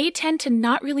 they tend to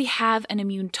not really have an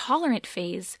immune tolerant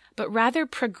phase, but rather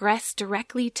progress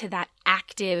directly to that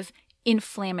active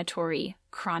inflammatory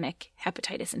chronic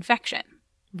hepatitis infection.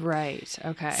 Right.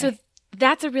 Okay. So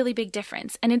that's a really big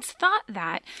difference. And it's thought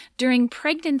that during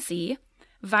pregnancy,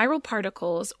 viral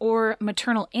particles or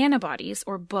maternal antibodies,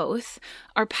 or both,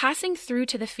 are passing through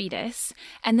to the fetus.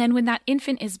 And then when that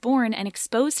infant is born and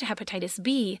exposed to hepatitis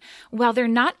B, while they're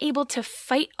not able to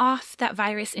fight off that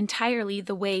virus entirely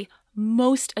the way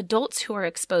most adults who are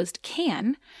exposed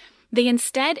can, they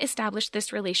instead establish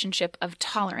this relationship of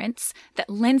tolerance that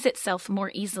lends itself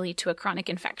more easily to a chronic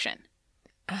infection.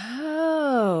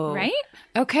 Oh. Right?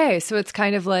 Okay. So it's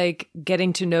kind of like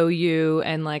getting to know you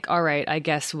and all right, I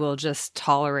guess we'll just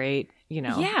tolerate,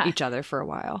 each other for a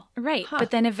while. Right. Huh.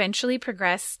 But then eventually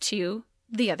progress to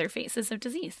the other phases of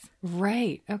disease.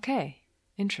 Right. Okay.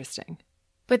 Interesting.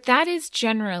 But that is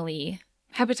generally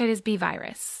hepatitis B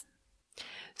virus.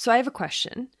 So I have a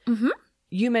question. Mm-hmm.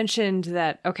 you mentioned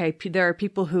that, okay, there are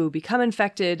people who become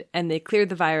infected and they clear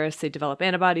the virus, they develop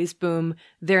antibodies, boom,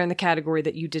 they're in the category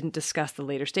that you didn't discuss the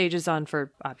later stages on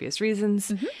for obvious reasons.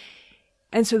 Mm-hmm.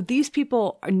 And so these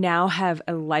people now have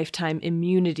a lifetime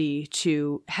immunity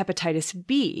to hepatitis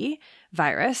B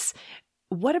virus.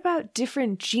 What about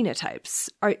different genotypes?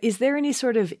 Is there any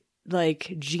sort of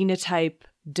like genotype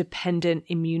dependent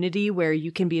immunity where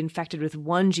you can be infected with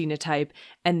one genotype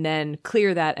and then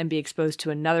clear that and be exposed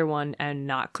to another one and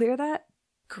not clear that?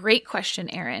 Great question,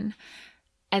 Erin.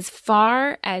 As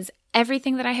far as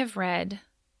everything that I have read,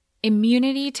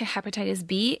 immunity to hepatitis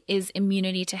B is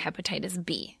immunity to hepatitis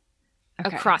B.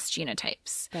 Okay. Across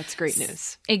genotypes. That's great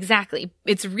news. Exactly.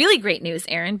 It's really great news,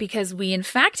 Erin, because we in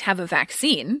fact have a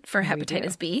vaccine for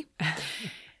hepatitis B.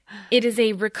 It is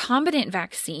a recombinant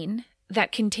vaccine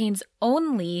that contains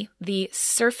only the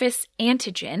surface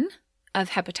antigen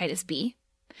of hepatitis B,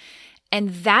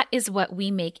 and that is what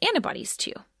we make antibodies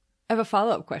to. I have a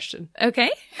follow-up question.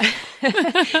 Okay.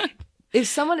 If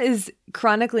someone is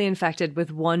chronically infected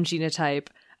with one genotype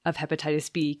of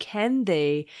hepatitis B, can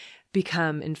they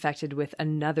become infected with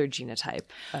another genotype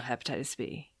of hepatitis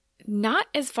B? Not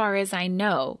as far as I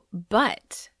know,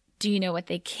 but do you know what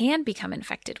they can become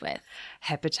infected with?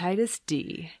 Hepatitis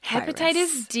D.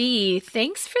 Hepatitis D.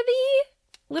 Thanks for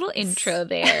the little intro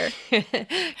there.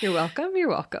 You're welcome. You're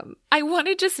welcome. I want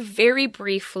to just very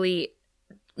briefly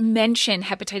mention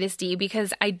hepatitis D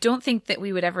because I don't think that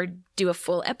we would ever do a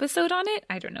full episode on it.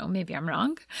 I don't know. Maybe I'm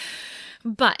wrong.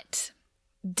 But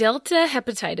Delta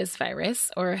hepatitis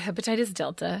virus, or hepatitis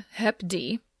delta, Hep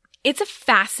D, it's a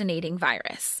fascinating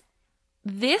virus.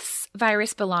 This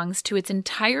virus belongs to its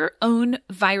entire own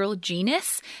viral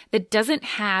genus that doesn't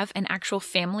have an actual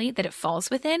family that it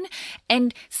falls within.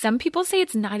 And some people say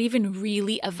it's not even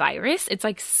really a virus. It's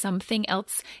like something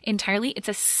else entirely. It's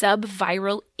a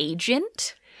subviral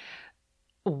agent.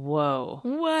 Whoa.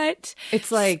 What?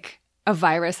 It's like a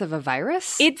virus of a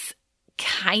virus? It's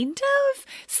kind of.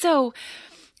 So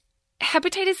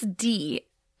hepatitis D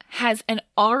has an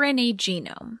RNA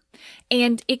genome,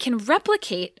 and it can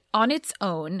replicate on its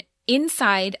own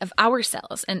inside of our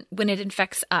cells and when it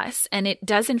infects us, and it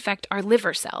does infect our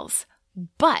liver cells.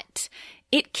 But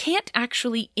it can't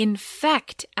actually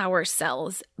infect our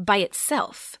cells by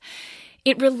itself.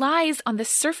 It relies on the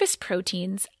surface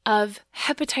proteins of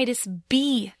hepatitis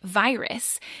B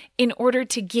virus in order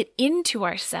to get into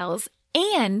our cells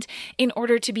and in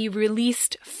order to be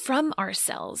released from our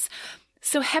cells.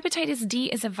 So hepatitis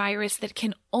D is a virus that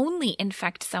can only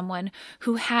infect someone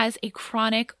who has a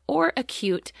chronic or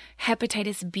acute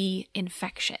hepatitis B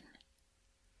infection.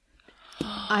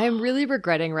 I am really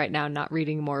regretting right now not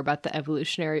reading more about the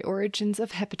evolutionary origins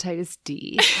of hepatitis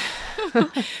D.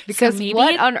 Because so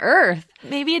what on earth?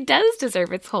 Maybe it does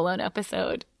deserve its whole own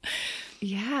episode.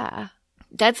 Yeah.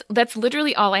 That's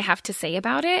literally all I have to say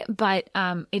about it, but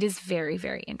it is very,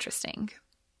 very interesting.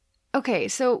 Okay,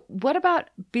 so what about,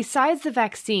 besides the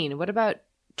vaccine, what about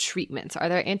treatments? Are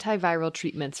there antiviral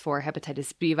treatments for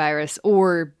hepatitis B virus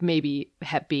or maybe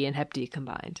Hep B and Hep D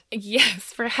combined?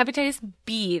 Yes, for hepatitis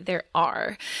B, there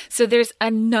are. So there's a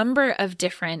number of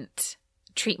different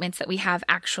treatments that we have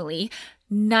actually.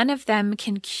 None of them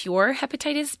can cure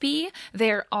hepatitis B.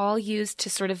 They're all used to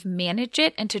sort of manage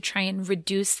it and to try and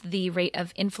reduce the rate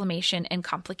of inflammation and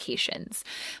complications.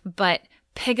 But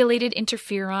pegylated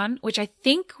interferon, which I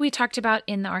think we talked about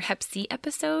in our Hep C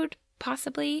episode,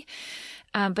 possibly.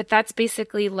 But that's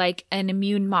basically like an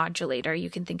immune modulator, you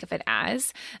can think of it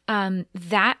as.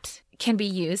 That can be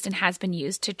used and has been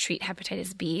used to treat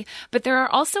hepatitis B. But there are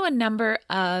also a number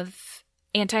of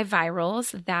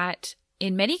antivirals that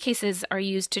in many cases are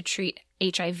used to treat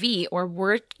HIV or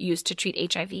were used to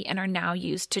treat HIV and are now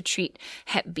used to treat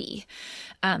Hep B.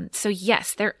 So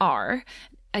yes, there are.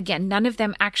 Again, none of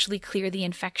them actually clear the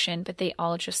infection, but they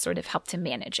all just sort of help to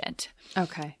manage it.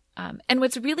 Okay. And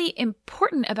what's really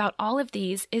important about all of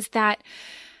these is that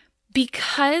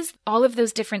because all of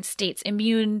those different states,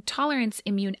 immune tolerance,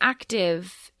 immune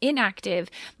active, inactive,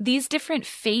 these different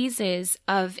phases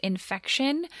of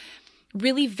infection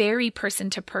really vary person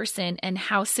to person, and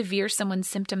how severe someone's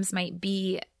symptoms might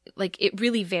be, like it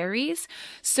really varies.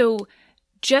 So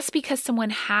just because someone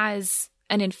has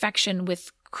an infection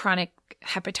with chronic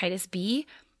hepatitis B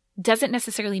doesn't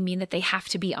necessarily mean that they have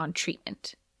to be on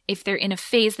treatment if they're in a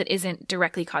phase that isn't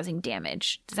directly causing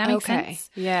damage. Does that make sense?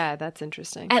 Yeah, that's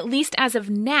interesting. At least as of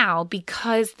now,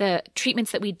 because the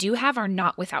treatments that we do have are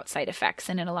not without side effects,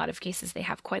 and in a lot of cases they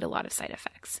have quite a lot of side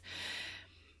effects.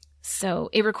 So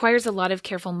it requires a lot of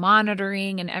careful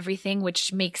monitoring and everything,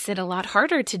 which makes it a lot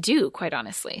harder to do, quite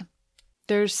honestly.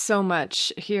 There's so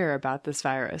much here about this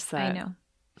virus that... I know.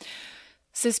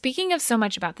 So speaking of so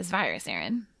much about this virus,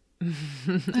 Erin,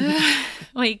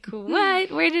 like what?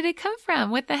 Where did it come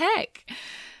from? What the heck?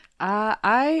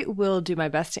 I will do my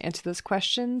best to answer those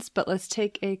questions, but let's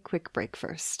take a quick break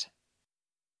first.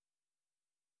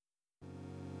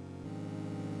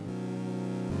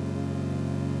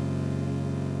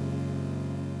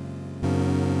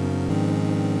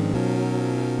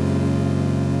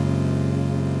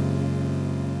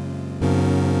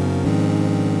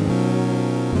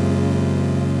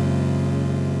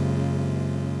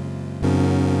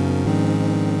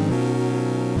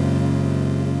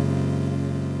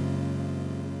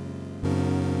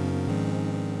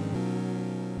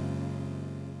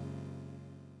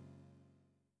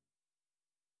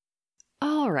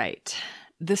 All right.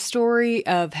 The story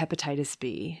of hepatitis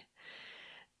B.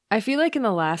 I feel like in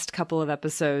the last couple of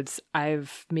episodes,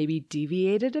 I've maybe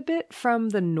deviated a bit from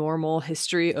the normal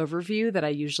history overview that I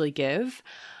usually give.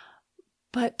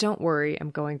 But don't worry, I'm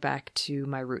going back to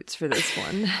my roots for this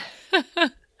one.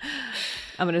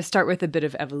 I'm going to start with a bit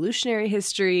of evolutionary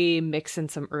history, mix in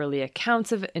some early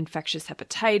accounts of infectious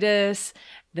hepatitis,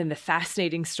 then the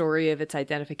fascinating story of its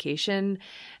identification,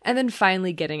 and then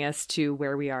finally getting us to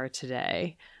where we are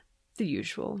today. The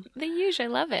usual. The usual. I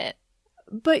love it.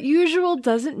 But usual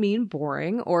doesn't mean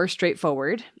boring or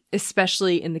straightforward,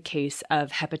 especially in the case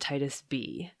of hepatitis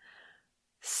B.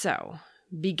 So,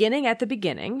 beginning at the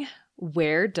beginning,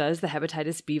 where does the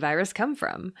hepatitis B virus come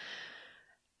from?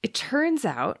 It turns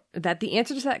out that the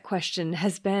answer to that question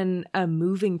has been a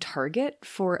moving target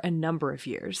for a number of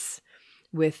years,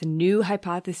 with new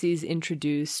hypotheses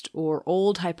introduced or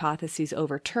old hypotheses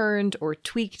overturned or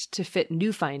tweaked to fit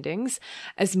new findings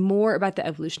as more about the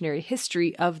evolutionary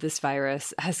history of this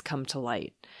virus has come to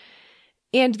light.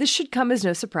 And this should come as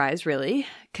no surprise, really,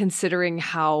 considering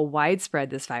how widespread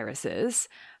this virus is,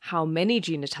 how many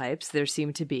genotypes there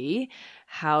seem to be,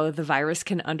 how the virus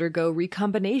can undergo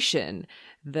recombination,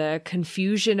 the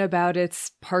confusion about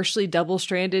its partially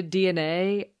double-stranded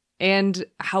DNA, and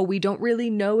how we don't really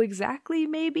know exactly,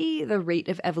 maybe, the rate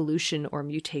of evolution or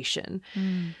mutation.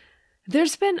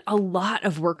 There's been a lot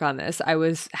of work on this, I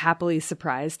was happily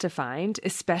surprised to find,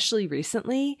 especially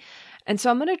recently. And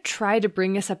so I'm going to try to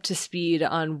bring us up to speed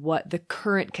on what the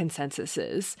current consensus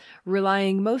is,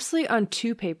 relying mostly on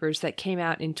two papers that came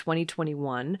out in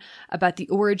 2021 about the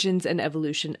origins and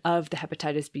evolution of the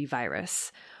hepatitis B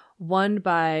virus, one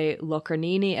by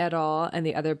Locarnini et al. And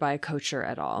the other by Kocher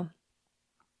et al.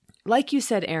 Like you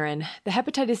said, Erin, the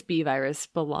hepatitis B virus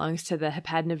belongs to the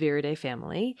Hepatiniviiridae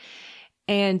family.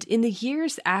 And in the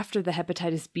years after the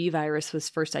hepatitis B virus was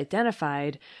first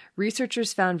identified,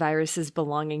 researchers found viruses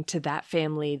belonging to that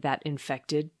family that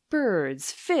infected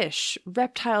birds, fish,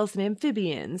 reptiles and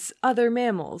amphibians, other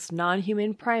mammals,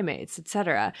 non-human primates,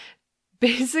 etc.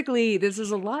 Basically, this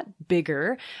is a lot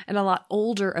bigger and a lot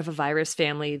older of a virus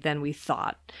family than we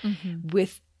thought.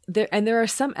 There are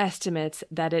some estimates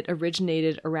that it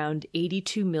originated around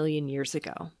 82 million years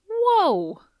ago.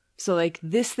 Whoa! So, like,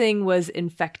 this thing was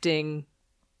infecting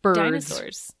birds.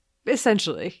 Dinosaurs.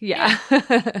 Essentially, yeah.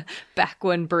 Back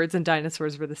when birds and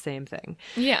dinosaurs were the same thing.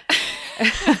 Yeah.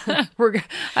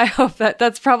 I hope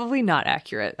that's probably not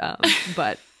accurate,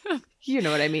 but you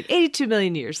know what I mean. 82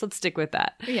 million years. Let's stick with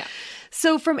that. Yeah.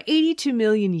 So from 82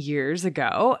 million years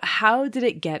ago, how did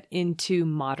it get into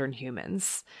modern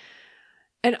humans?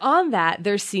 And on that,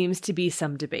 there seems to be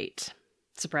some debate.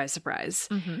 Surprise, surprise.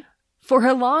 Mm-hmm. For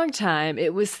a long time,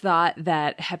 it was thought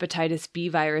that hepatitis B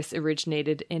virus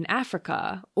originated in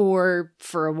Africa, or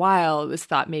for a while, it was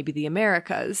thought maybe the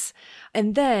Americas.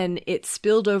 And then it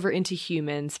spilled over into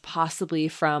humans, possibly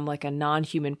from like a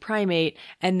non-human primate,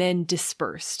 and then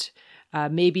dispersed.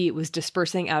 Maybe it was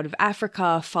dispersing out of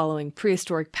Africa following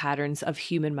prehistoric patterns of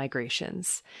human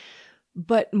migrations.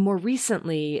 But more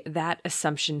recently, that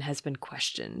assumption has been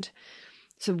questioned.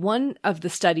 So one of the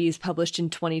studies published in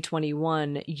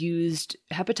 2021 used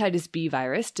hepatitis B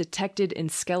virus detected in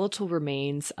skeletal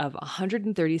remains of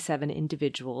 137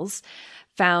 individuals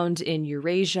found in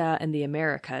Eurasia and the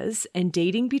Americas and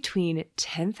dating between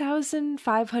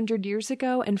 10,500 years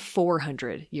ago and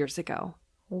 400 years ago.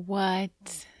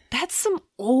 What? That's some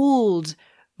old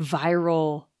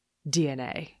viral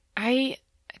DNA. I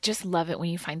just love it when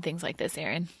you find things like this,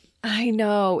 Erin. I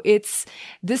know.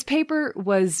 This paper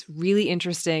was really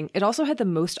interesting. It also had the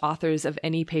most authors of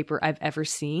any paper I've ever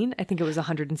seen. I think it was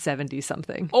 170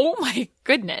 something. Oh my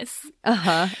goodness.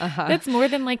 That's more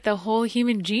than like the whole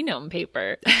human genome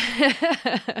paper.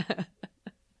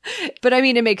 But I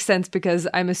mean, it makes sense because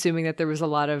I'm assuming that there was a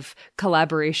lot of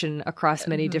collaboration across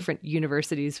many different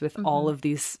universities with all of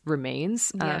these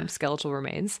remains, skeletal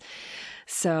remains.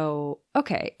 So,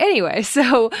 okay. Anyway,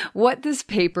 so what this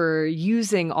paper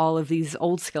using all of these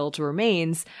old skeletal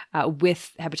remains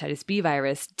with hepatitis B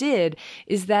virus did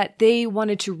is that they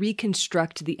wanted to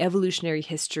reconstruct the evolutionary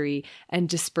history and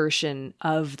dispersion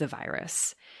of the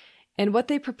virus. And what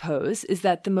they propose is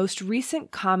that the most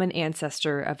recent common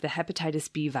ancestor of the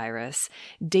hepatitis B virus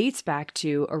dates back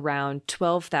to around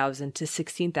 12,000 to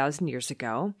 16,000 years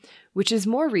ago, which is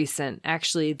more recent,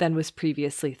 actually, than was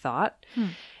previously thought.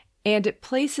 And it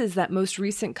places that most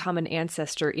recent common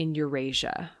ancestor in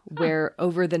Eurasia, where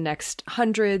over the next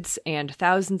hundreds and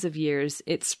thousands of years,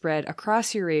 it spread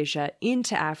across Eurasia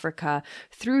into Africa,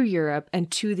 through Europe, and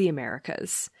to the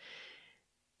Americas.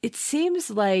 It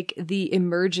seems like the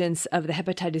emergence of the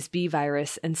hepatitis B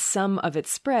virus and some of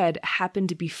its spread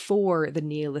happened before the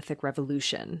Neolithic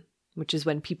Revolution, which is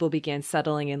when people began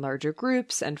settling in larger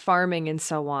groups and farming and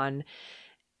so on.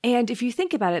 And if you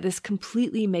think about it, this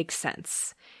completely makes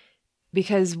sense.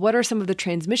 Because what are some of the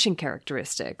transmission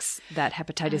characteristics that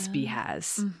hepatitis B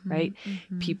has, right?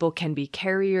 People can be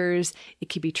carriers. It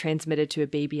can be transmitted to a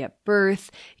baby at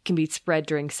birth. It can be spread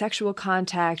during sexual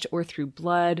contact or through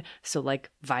blood. So like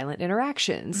violent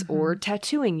interactions or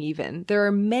tattooing even. There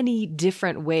are many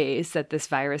different ways that this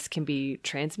virus can be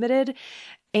transmitted.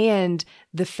 And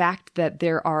the fact that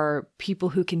there are people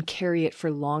who can carry it for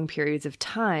long periods of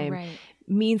time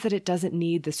means that it doesn't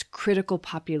need this critical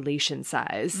population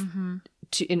size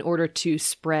in order to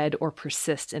spread or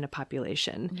persist in a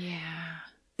population. Yeah.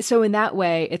 So in that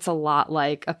way, it's a lot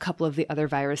like a couple of the other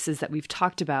viruses that we've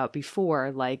talked about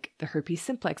before, like the herpes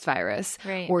simplex virus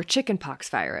or chickenpox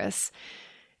virus.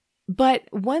 But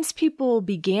once people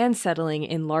began settling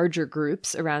in larger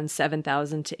groups around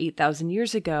 7,000 to 8,000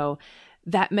 years ago,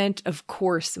 that meant, of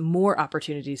course, more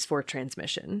opportunities for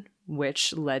transmission,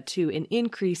 which led to an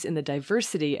increase in the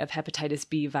diversity of hepatitis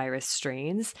B virus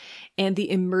strains and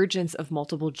the emergence of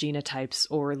multiple genotypes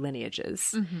or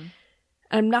lineages.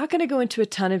 I'm not going to go into a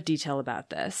ton of detail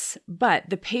about this, but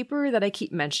the paper that I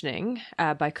keep mentioning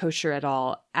by Kosher et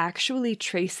al. Actually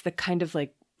traced the kind of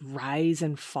like rise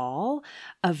and fall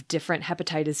of different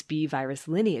hepatitis B virus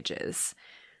lineages.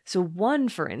 So one,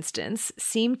 for instance,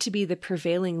 seemed to be the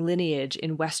prevailing lineage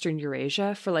in Western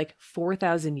Eurasia for like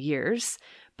 4,000 years,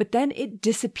 but then it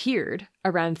disappeared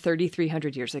around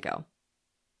 3,300 years ago.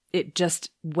 It just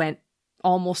went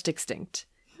almost extinct.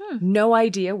 No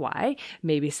idea why.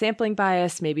 Maybe sampling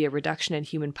bias, maybe a reduction in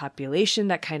human population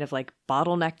that kind of like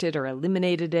bottlenecked it or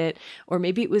eliminated it, or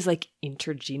maybe it was like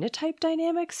intergenotype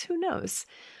dynamics. Who knows?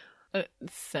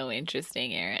 So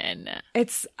interesting, Erin.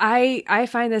 I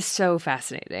find this so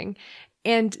fascinating.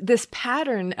 And this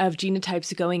pattern of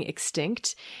genotypes going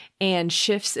extinct and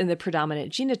shifts in the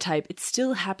predominant genotype, it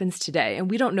still happens today.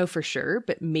 And we don't know for sure,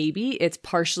 but maybe it's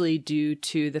partially due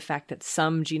to the fact that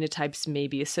some genotypes may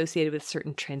be associated with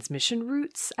certain transmission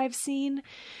routes I've seen.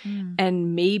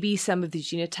 And maybe some of the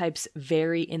genotypes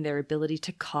vary in their ability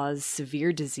to cause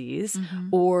severe disease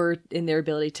or in their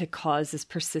ability to cause this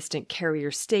persistent carrier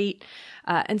state.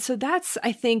 And so that's,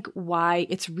 I think, why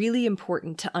it's really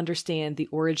important to understand the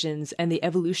origins and the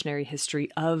evolutionary history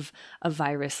of a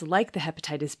virus like the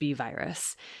hepatitis B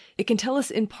virus. It can tell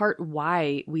us in part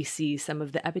why we see some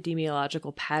of the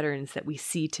epidemiological patterns that we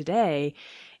see today,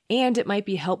 and it might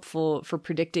be helpful for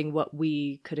predicting what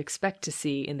we could expect to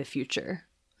see in the future.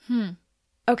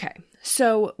 Okay,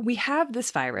 so we have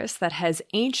this virus that has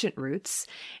ancient roots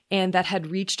and that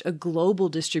had reached a global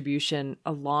distribution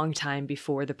a long time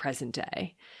before the present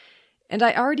day. And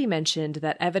I already mentioned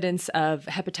that evidence of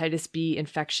hepatitis B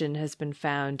infection has been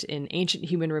found in ancient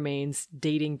human remains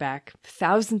dating back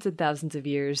thousands and thousands of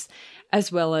years,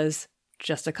 as well as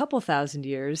just a couple thousand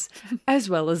years, as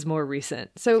well as more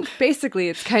recent. So basically,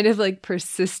 it's kind of like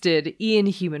persisted in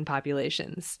human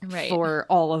populations for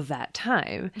all of that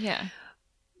time. Yeah.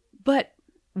 But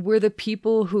were the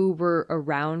people who were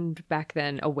around back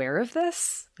then aware of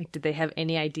this? Like, did they have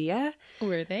any idea?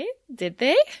 Were they? Did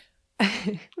they?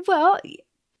 Well,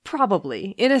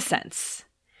 probably, in a sense.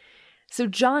 So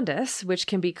jaundice, which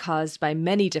can be caused by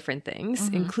many different things,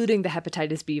 including the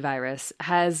hepatitis B virus,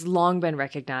 has long been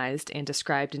recognized and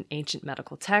described in ancient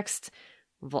medical texts.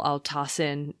 Well, I'll toss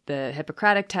in the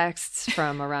Hippocratic texts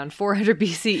from around 400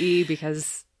 BCE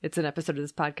because it's an episode of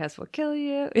this podcast will kill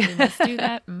you. We must do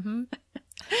that.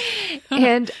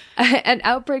 And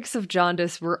outbreaks of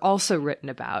jaundice were also written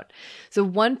about. So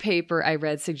one paper I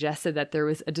read suggested that there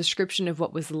was a description of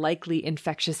what was likely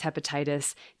infectious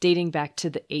hepatitis dating back to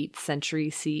the 8th century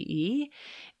CE.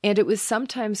 And it was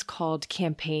sometimes called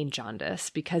campaign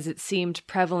jaundice because it seemed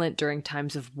prevalent during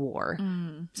times of war.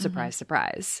 Surprise,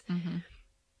 surprise.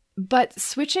 But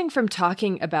switching from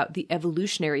talking about the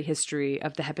evolutionary history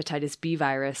of the hepatitis B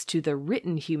virus to the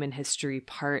written human history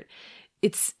part,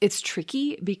 it's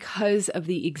tricky because of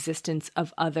the existence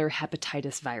of other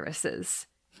hepatitis viruses.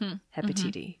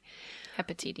 Hepatiti.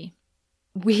 Hepatiti.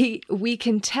 We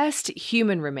can test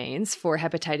human remains for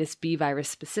hepatitis B virus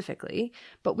specifically,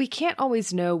 but we can't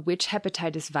always know which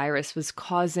hepatitis virus was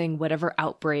causing whatever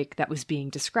outbreak that was being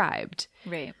described.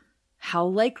 Right. How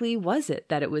likely was it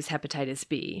that it was hepatitis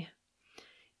B?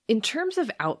 In terms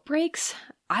of outbreaks,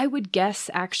 I would guess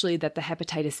actually that the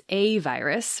hepatitis A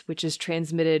virus, which is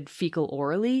transmitted fecal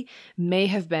orally, may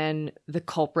have been the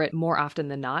culprit more often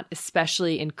than not,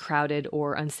 especially in crowded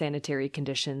or unsanitary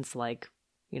conditions like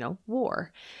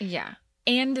war. Yeah.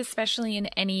 And especially in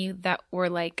any that were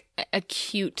like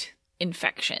acute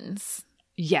infections.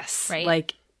 Yes.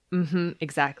 Right?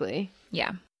 Exactly.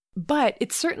 Yeah. But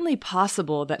it's certainly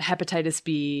possible that hepatitis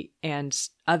B and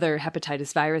other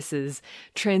hepatitis viruses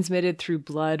transmitted through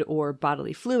blood or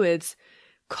bodily fluids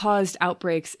caused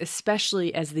outbreaks,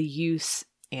 especially as the use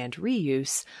and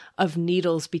reuse of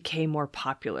needles became more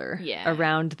popular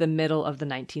around the middle of the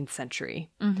 19th century.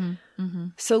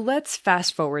 So let's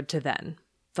fast forward to then,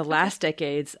 the last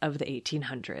decades of the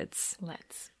 1800s.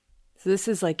 So this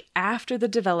is like after the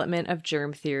development of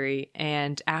germ theory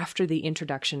and after the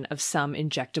introduction of some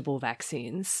injectable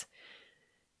vaccines.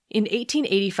 In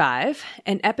 1885,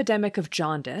 an epidemic of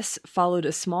jaundice followed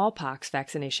a smallpox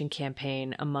vaccination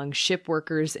campaign among ship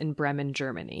workers in Bremen,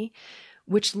 Germany,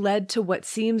 which led to what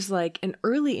seems like an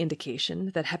early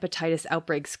indication that hepatitis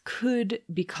outbreaks could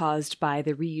be caused by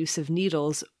the reuse of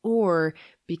needles or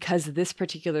because this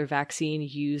particular vaccine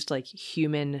used like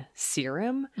human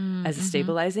serum as a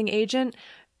stabilizing agent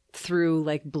through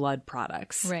like blood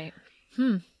products. Right.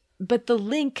 But the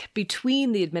link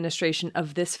between the administration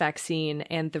of this vaccine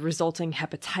and the resulting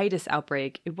hepatitis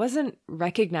outbreak, it wasn't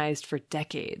recognized for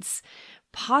decades,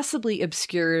 possibly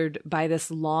obscured by this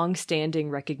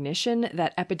long-standing recognition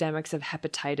that epidemics of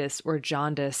hepatitis or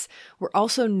jaundice were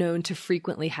also known to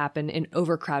frequently happen in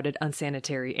overcrowded,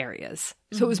 unsanitary areas.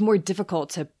 So it was more difficult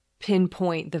to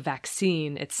pinpoint the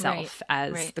vaccine itself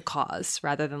as the cause,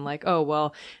 rather than like, oh,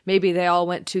 well, maybe they all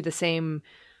went to the same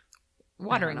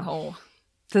watering hole.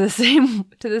 To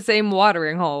the same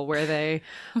watering hole where they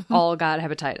all got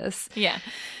hepatitis.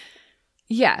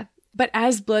 Yeah. But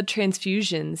as blood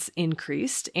transfusions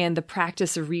increased and the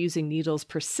practice of reusing needles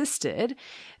persisted,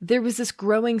 there was this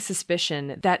growing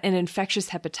suspicion that an infectious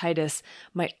hepatitis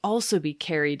might also be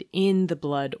carried in the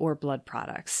blood or blood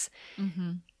products.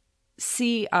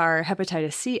 See our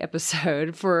Hepatitis C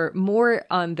episode for more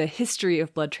on the history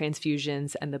of blood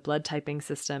transfusions and the blood typing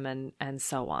system and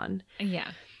so on.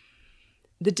 Yeah.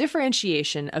 The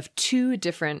differentiation of two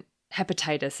different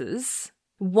hepatitises,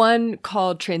 one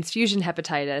called transfusion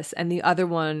hepatitis and the other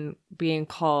one being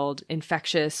called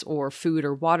infectious or food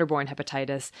or waterborne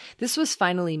hepatitis, this was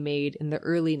finally made in the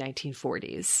early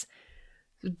 1940s.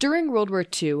 During World War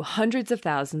II, hundreds of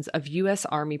thousands of U.S.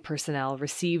 Army personnel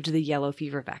received the yellow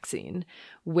fever vaccine,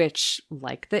 which,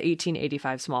 like the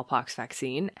 1885 smallpox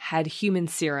vaccine, had human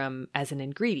serum as an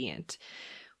ingredient.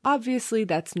 Obviously,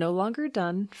 that's no longer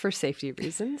done for safety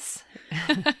reasons.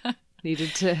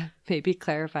 Needed to maybe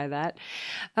clarify that.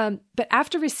 But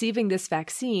after receiving this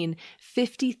vaccine,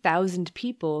 50,000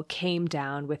 people came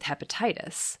down with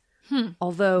hepatitis.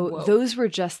 Although those were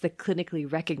just the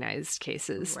clinically recognized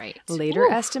cases. Later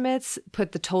estimates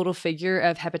put the total figure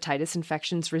of hepatitis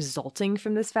infections resulting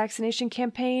from this vaccination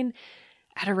campaign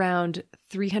at around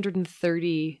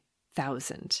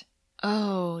 330,000.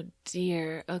 Oh,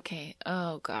 dear. Okay.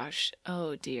 Oh, gosh.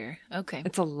 Oh, dear. Okay.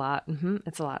 It's a lot.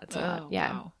 It's a lot.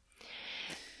 Yeah. Wow.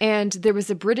 And there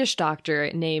was a British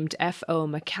doctor named F.O.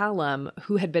 McCallum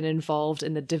who had been involved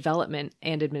in the development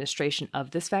and administration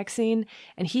of this vaccine,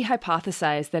 and he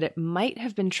hypothesized that it might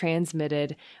have been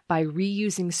transmitted by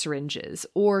reusing syringes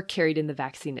or carried in the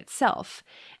vaccine itself.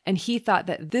 And he thought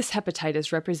that this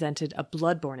hepatitis represented a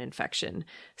bloodborne infection,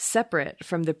 separate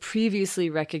from the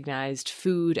previously recognized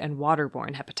food and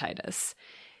waterborne hepatitis.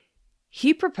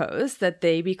 He proposed that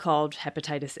they be called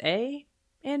hepatitis A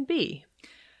and B,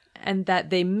 and that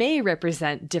they may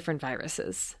represent different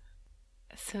viruses.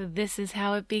 So this is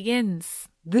how it begins.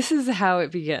 This is how it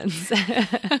begins.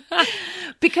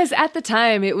 Because at the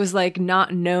time, it was like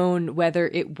not known whether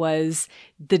it was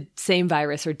the same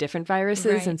virus or different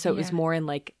viruses. And so it was more in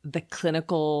like the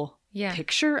clinical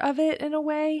picture of it in a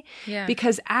way. Yeah.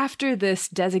 Because after this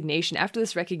designation, after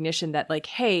this recognition that like,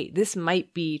 hey, this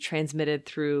might be transmitted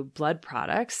through blood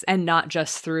products and not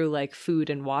just through like food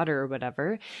and water or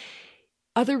whatever,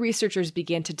 other researchers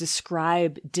began to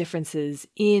describe differences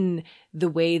in the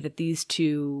way that these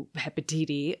two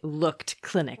hepatiti looked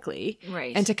clinically.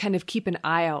 Right. And to kind of keep an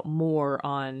eye out more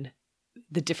on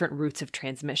the different routes of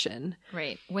transmission.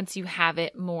 Right. Once you have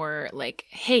it more like,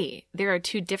 hey, there are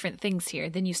two different things here,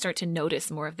 then you start to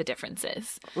notice more of the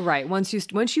differences. Right. Once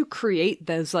you create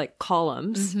those like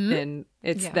columns, then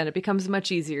then it becomes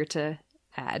much easier to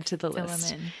add to the list.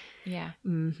 Fill them in. Yeah.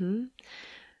 Mm-hmm.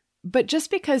 But just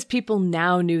because people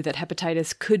now knew that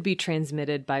hepatitis could be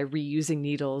transmitted by reusing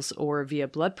needles or via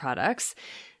blood products,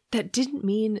 that didn't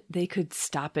mean they could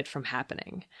stop it from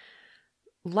happening.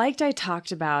 Like I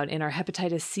talked about in our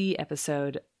hepatitis C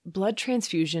episode, blood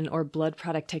transfusion or blood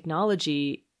product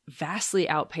technology vastly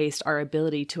outpaced our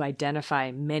ability to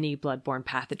identify many bloodborne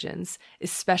pathogens,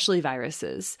 especially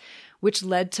viruses, which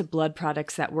led to blood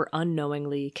products that were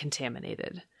unknowingly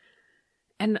contaminated.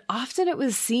 And often it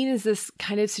was seen as this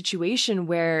kind of situation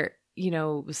where,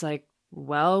 it was like,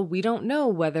 well, we don't know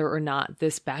whether or not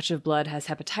this batch of blood has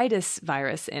hepatitis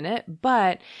virus in it,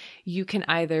 but you can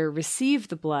either receive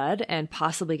the blood and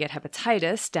possibly get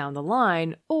hepatitis down the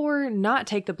line or not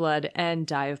take the blood and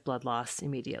die of blood loss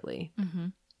immediately. Mm-hmm.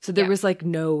 So there was like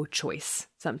no choice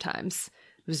sometimes.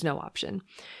 There was no option.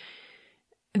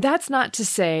 That's not to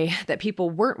say that people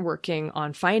weren't working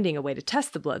on finding a way to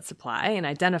test the blood supply and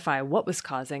identify what was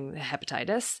causing the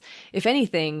hepatitis. If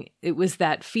anything, it was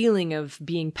that feeling of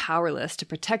being powerless to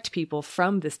protect people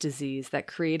from this disease that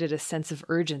created a sense of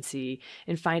urgency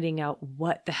in finding out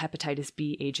what the hepatitis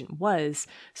B agent was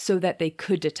so that they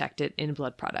could detect it in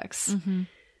blood products. Mm-hmm.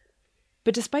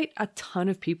 But despite a ton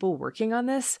of people working on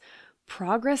this,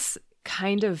 progress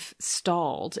kind of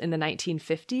stalled in the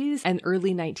 1950s and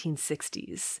early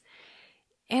 1960s.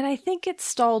 And I think it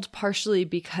stalled partially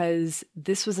because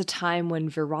this was a time when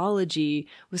virology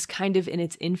was kind of in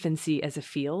its infancy as a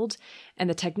field, and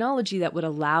the technology that would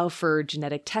allow for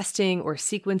genetic testing or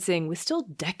sequencing was still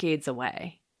decades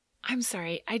away. I'm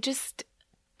sorry. I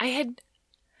don't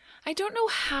know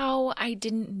how I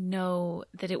didn't know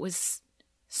that it was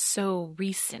so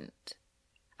recent.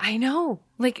 I know.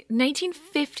 Like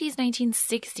 1950s,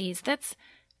 1960s, that's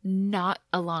not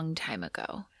a long time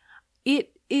ago.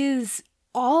 It is.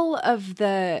 All of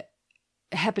the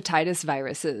hepatitis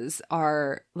viruses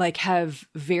have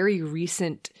very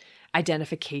recent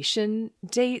identification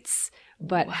dates,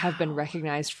 but have been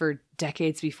recognized for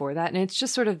decades before that. And it's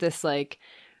just sort of this like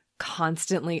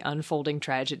constantly unfolding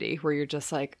tragedy where you're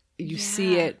just like, you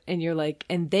see it and you're like,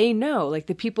 and they know, like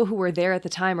the people who were there at the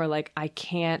time are like, I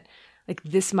can't, like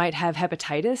this might have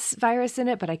hepatitis virus in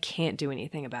it, but I can't do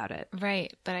anything about it.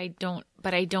 Right. But I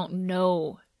don't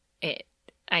know it.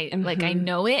 I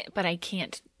know it, but I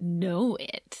can't know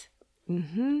it.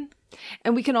 Mm-hmm.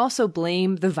 And we can also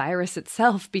blame the virus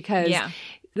itself because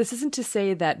this isn't to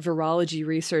say that virology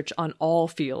research on all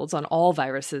fields, on all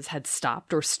viruses had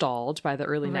stopped or stalled by the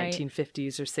early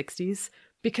 1950s or 60s,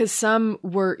 because some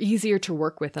were easier to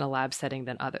work with in a lab setting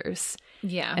than others.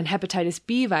 Yeah. And hepatitis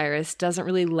B virus doesn't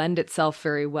really lend itself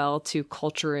very well to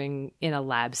culturing in a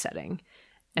lab setting.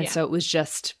 And so it was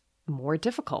just more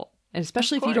difficult. And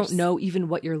especially if you don't know even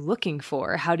what you're looking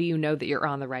for, how do you know that you're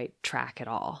on the right track at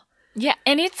all? Yeah,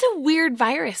 and it's a weird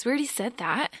virus. We already said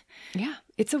that. Yeah,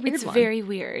 it's a weird one. It's very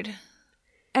weird.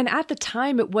 And at the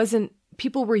time,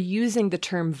 people were using the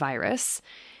term virus,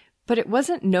 but it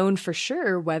wasn't known for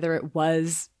sure whether it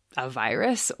was a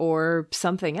virus or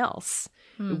something else.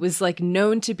 It was like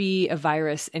known to be a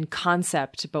virus in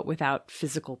concept, but without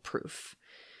physical proof.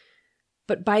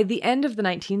 But by the end of the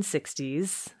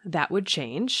 1960s, that would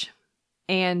change.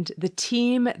 And the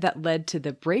team that led to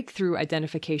the breakthrough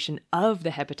identification of the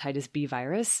hepatitis B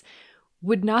virus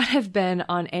would not have been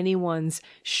on anyone's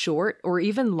short or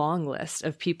even long list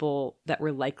of people that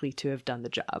were likely to have done the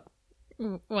job.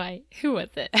 Why? Who was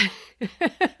it?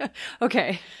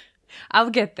 Okay, I'll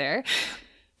get there.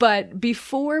 But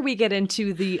before we get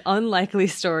into the unlikely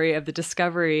story of the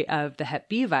discovery of the Hep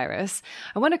B virus,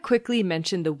 I want to quickly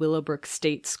mention the Willowbrook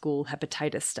State School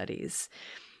hepatitis studies,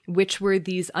 which were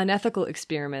these unethical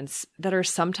experiments that are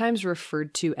sometimes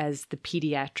referred to as the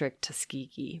pediatric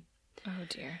Tuskegee. Oh,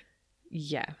 dear.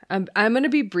 Yeah. I'm going to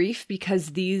be brief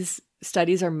because these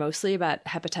studies are mostly about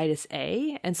hepatitis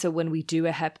A. And so when we do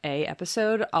a Hep A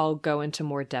episode, I'll go into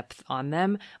more depth on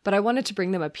them. But I wanted to bring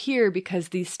them up here because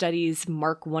these studies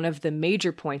mark one of the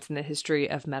major points in the history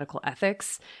of medical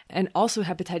ethics. And also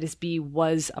hepatitis B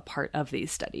was a part of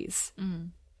these studies. Mm.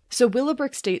 So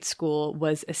Willowbrook State School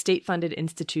was a state-funded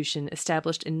institution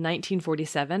established in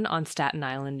 1947 on Staten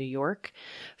Island, New York,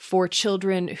 for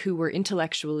children who were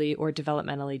intellectually or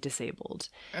developmentally disabled.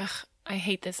 Ugh, I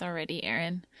hate this already,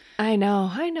 Erin. I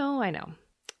know.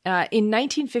 In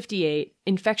 1958,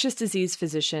 infectious disease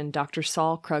physician Dr.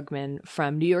 Saul Krugman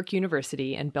from New York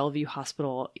University and Bellevue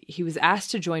Hospital, he was asked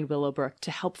to join Willowbrook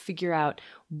to help figure out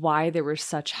why there were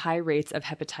such high rates of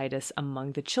hepatitis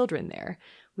among the children there.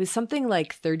 With something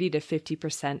like 30 to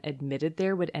 50% admitted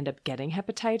there would end up getting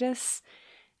hepatitis.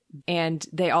 And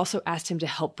they also asked him to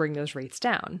help bring those rates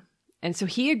down. And so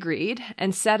he agreed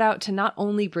and set out to not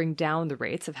only bring down the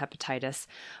rates of hepatitis,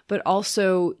 but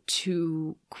also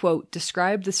to, quote,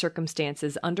 describe the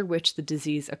circumstances under which the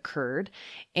disease occurred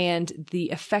and the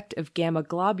effect of gamma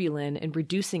globulin in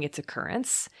reducing its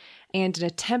occurrence, and an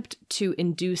attempt to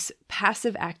induce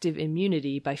passive active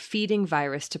immunity by feeding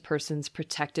virus to persons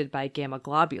protected by gamma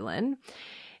globulin,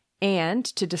 and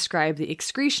to describe the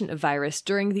excretion of virus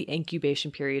during the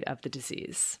incubation period of the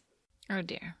disease. Oh,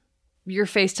 dear. Your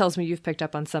face tells me you've picked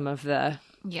up on some of the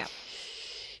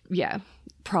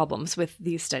problems with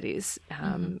these studies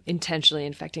intentionally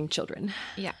infecting children.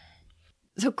 Yeah.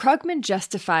 So Krugman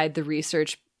justified the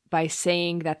research by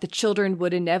saying that the children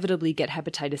would inevitably get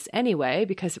hepatitis anyway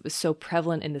because it was so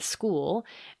prevalent in the school,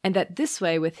 and that this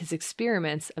way, with his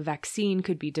experiments, a vaccine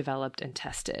could be developed and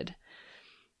tested.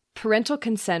 Parental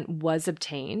consent was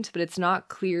obtained, but it's not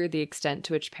clear the extent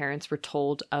to which parents were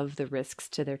told of the risks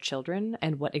to their children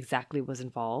and what exactly was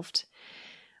involved.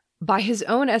 By his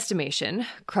own estimation,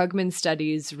 Krugman's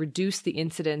studies reduced the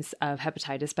incidence of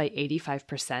hepatitis by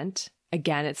 85%.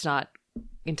 Again, it's not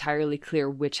entirely clear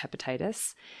which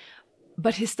hepatitis.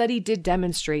 But his study did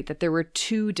demonstrate that there were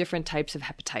two different types of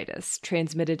hepatitis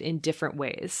transmitted in different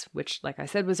ways, which, like I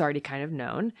said, was already kind of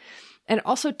known, and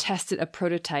also tested a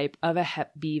prototype of a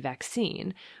Hep B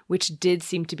vaccine, which did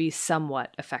seem to be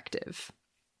somewhat effective.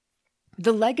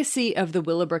 The legacy of the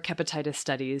Willowbrook hepatitis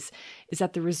studies is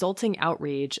that the resulting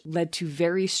outrage led to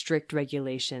very strict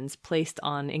regulations placed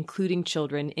on including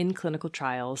children in clinical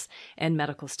trials and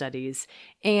medical studies,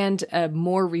 and a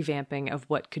more revamping of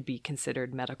what could be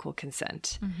considered medical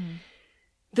consent. Mm-hmm.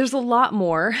 There's a lot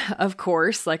more, of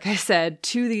course, like I said,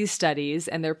 to these studies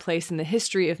and their place in the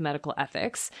history of medical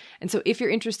ethics. And so if you're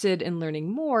interested in learning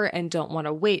more and don't want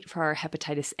to wait for our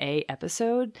Hepatitis A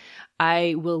episode,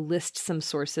 I will list some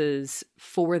sources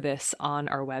for this on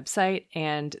our website.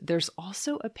 And there's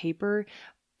also a paper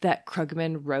that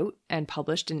Krugman wrote and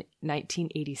published in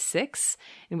 1986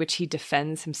 in which he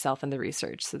defends himself in the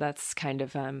research. So that's kind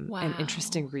of an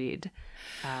interesting read.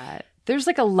 There's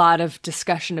like a lot of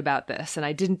discussion about this, and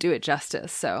I didn't do it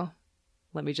justice. So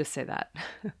let me just say that.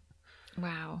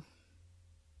 Wow.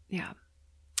 Yeah.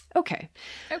 Okay.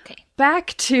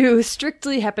 Back to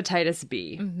strictly hepatitis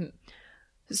B. Mm-hmm.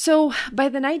 So by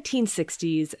the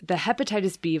 1960s, the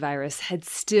hepatitis B virus had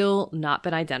still not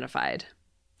been identified,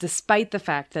 despite the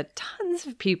fact that tons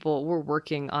of people were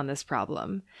working on this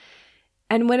problem.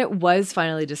 And when it was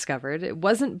finally discovered, it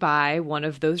wasn't by one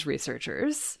of those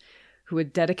researchers who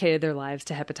had dedicated their lives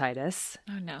to hepatitis.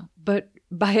 Oh, no. But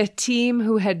by a team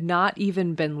who had not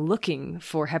even been looking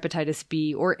for hepatitis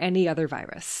B or any other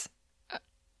virus.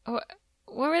 What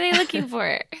were they looking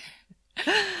for?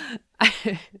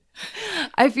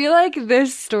 I feel like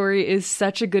this story is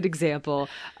such a good example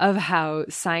of how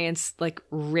science like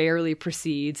rarely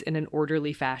proceeds in an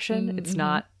orderly fashion. Mm-hmm. It's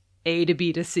not A to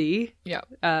B to C. Yeah.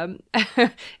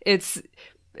 It's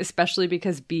especially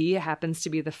because B happens to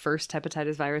be the first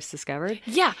hepatitis virus discovered.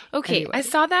 Yeah. Okay. Anyway. I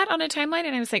saw that on a timeline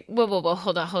and I was like, whoa,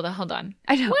 hold on.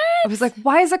 I know. What? I was like,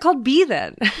 why is it called B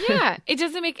then? Yeah. It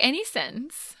doesn't make any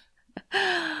sense.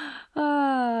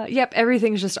 Yep.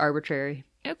 Everything's just arbitrary.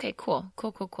 Okay. Cool.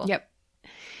 Yep.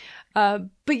 But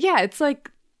yeah, it's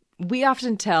like we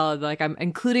often tell, like I'm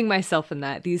including myself in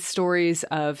that, these stories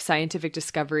of scientific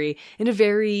discovery in a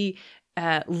very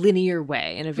linear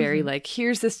way, in a very like,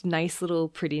 here's this nice little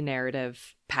pretty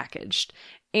narrative packaged.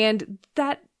 And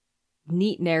that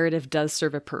neat narrative does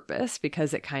serve a purpose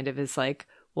because it kind of is like,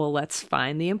 well, let's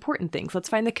find the important things. Let's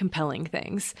find the compelling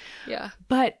things. Yeah.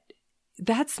 But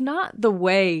that's not the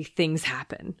way things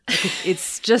happen. Like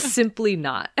it's just simply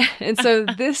not. And so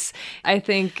this, I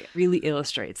think, really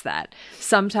illustrates that.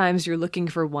 Sometimes you're looking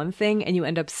for one thing and you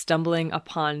end up stumbling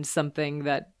upon something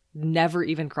that never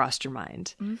even crossed your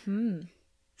mind. Mm-hmm.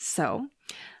 So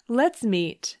let's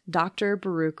meet Dr.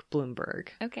 Baruch Blumberg.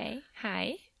 Okay.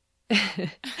 Hi.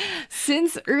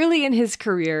 Since early in his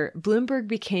career, Blumberg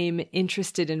became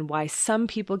interested in why some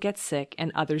people get sick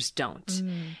and others don't,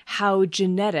 how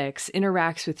genetics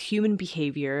interacts with human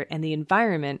behavior and the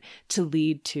environment to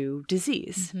lead to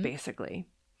disease, basically.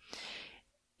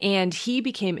 And he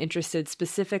became interested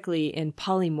specifically in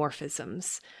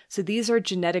polymorphisms. So these are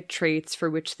genetic traits for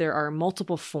which there are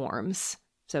multiple forms.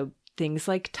 So things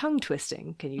like tongue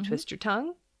twisting. Can you twist your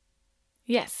tongue?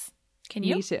 Yes. Can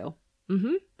you? Me too.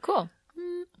 Mm-hmm. Cool.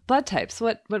 Blood types.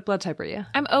 What blood type are you?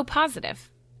 I'm O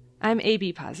positive. I'm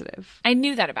AB positive. I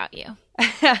knew that about you.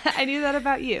 I knew that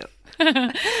about you.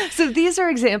 So these are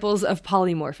examples of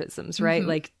polymorphisms, right?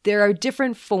 Like there are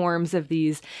different forms of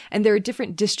these, and there are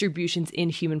different distributions in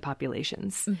human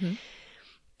populations.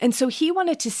 And so he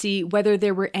wanted to see whether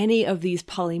there were any of these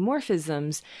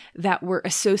polymorphisms that were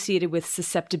associated with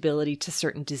susceptibility to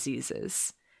certain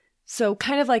diseases. So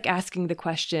kind of like asking the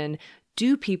question,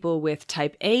 do people with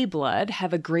type A blood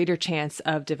have a greater chance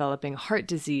of developing heart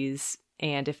disease?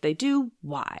 And if they do,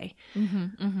 why?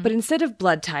 But instead of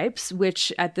blood types,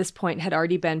 which at this point had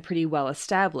already been pretty well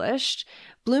established,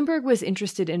 Bloomberg was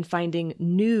interested in finding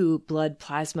new blood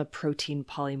plasma protein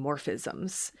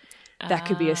polymorphisms that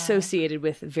could be associated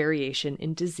with variation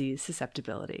in disease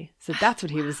susceptibility. So that's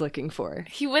what he was looking for.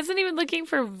 He wasn't even looking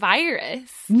for virus.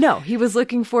 No, he was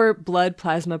looking for blood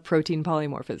plasma protein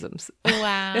polymorphisms.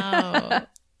 Wow.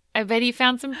 I bet he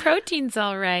found some proteins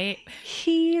all right.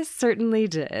 He certainly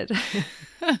did.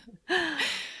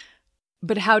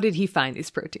 But how did he find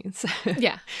these proteins?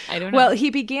 Yeah, I don't know. Well,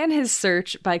 he began his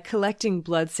search by collecting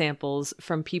blood samples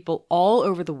from people all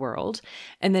over the world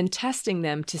and then testing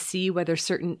them to see whether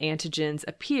certain antigens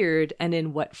appeared and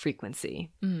in what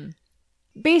frequency.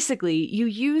 Basically, you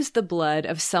use the blood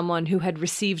of someone who had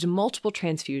received multiple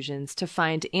transfusions to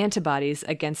find antibodies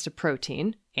against a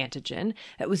protein, antigen,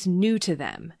 that was new to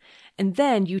them. And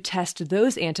then you test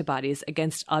those antibodies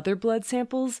against other blood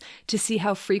samples to see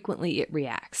how frequently it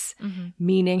reacts,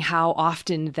 meaning how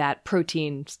often that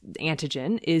protein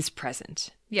antigen is present.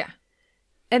 Yeah.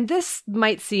 And this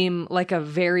might seem like a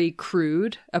very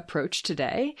crude approach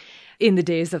today in the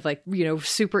days of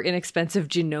super inexpensive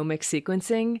genomic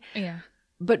sequencing. Yeah.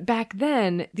 But back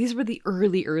then, these were the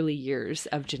early years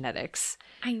of genetics.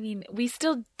 I mean, we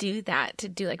still do that to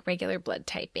do regular blood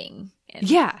typing.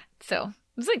 Yeah. So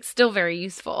it's still very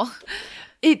useful.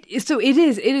 It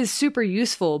is super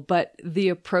useful, but the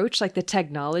approach, the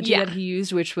technology that he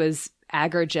used, which was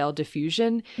agar gel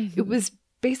diffusion, it was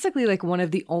basically one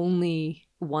of the only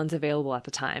ones available at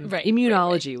the time. Right.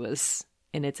 Immunology was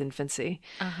in its infancy.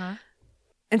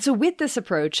 And so with this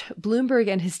approach, Bloomberg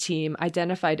and his team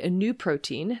identified a new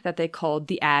protein that they called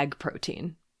the AG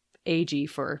protein, AG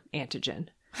for antigen.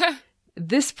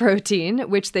 This protein,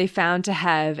 which they found to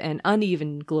have an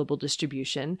uneven global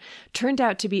distribution, turned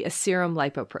out to be a serum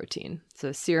lipoprotein, so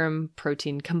a serum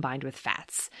protein combined with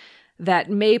fats, that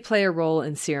may play a role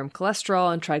in serum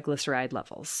cholesterol and triglyceride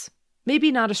levels.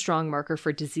 Maybe not a strong marker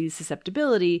for disease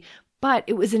susceptibility, but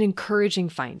it was an encouraging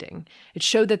finding. It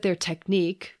showed that their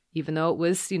technique, even though it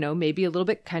was, maybe a little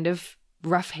bit kind of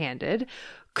rough-handed,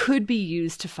 could be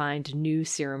used to find new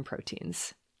serum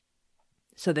proteins.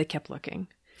 So they kept looking.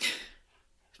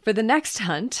 For the next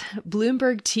hunt,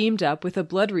 Bloomberg teamed up with a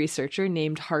blood researcher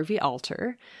named Harvey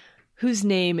Alter, whose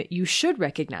name you should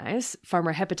recognize from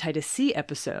our Hepatitis C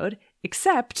episode,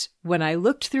 except when I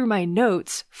looked through my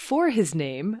notes for his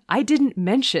name, I didn't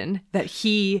mention that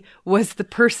he was the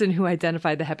person who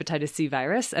identified the hepatitis C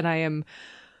virus, and I am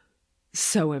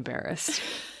so embarrassed.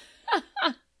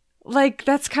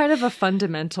 That's kind of a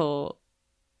fundamental,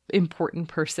 important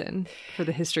person for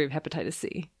the history of hepatitis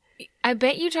C. I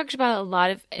bet you talked about a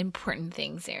lot of important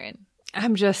things, Erin.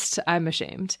 I'm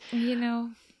ashamed.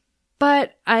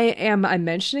 But I'm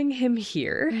mentioning him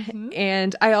here.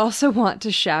 And I also want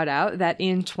to shout out that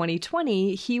in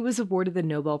 2020, he was awarded the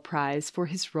Nobel Prize for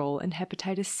his role in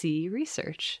hepatitis C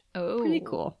research. Oh. Pretty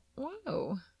cool.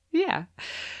 Whoa. Yeah.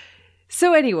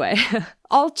 So anyway,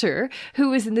 Alter,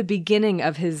 who was in the beginning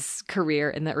of his career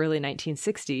in the early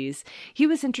 1960s, he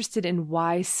was interested in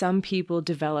why some people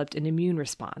developed an immune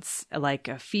response, like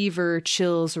a fever,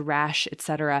 chills, rash,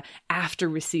 etc., after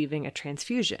receiving a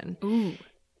transfusion. Ooh.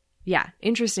 Yeah,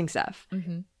 interesting stuff.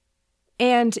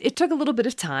 And it took a little bit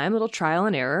of time, a little trial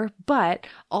and error, but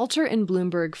Alter and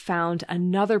Bloomberg found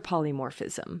another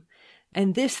polymorphism,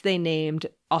 and this they named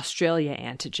Australia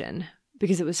antigen,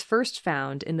 because it was first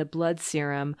found in the blood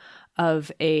serum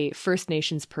of a First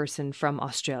Nations person from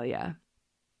Australia.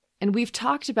 And we've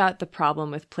talked about the problem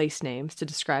with place names to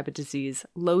describe a disease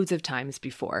loads of times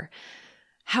before.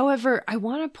 However, I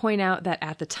want to point out that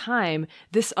at the time,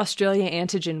 this Australia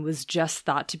antigen was just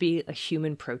thought to be a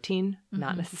human protein,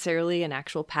 not necessarily an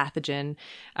actual pathogen,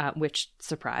 which,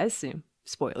 surprise,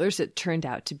 spoilers, it turned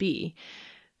out to be.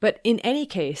 But in any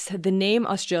case, the name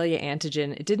Australia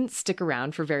antigen, it didn't stick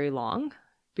around for very long.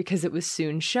 because it was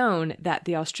soon shown that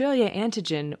the Australia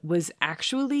antigen was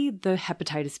actually the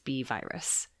hepatitis B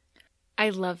virus. I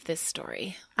love this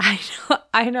story.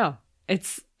 I know.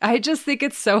 I just think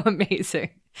it's so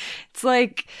amazing. It's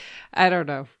like, I don't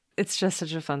know. It's just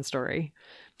such a fun story.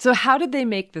 So how did they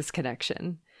make this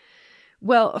connection?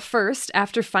 Well, first,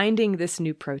 after finding this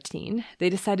new protein, they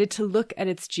decided to look at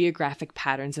its geographic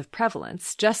patterns of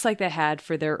prevalence, just like they had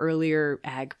for their earlier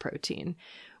ag protein,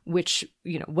 which,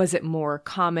 was it more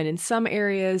common in some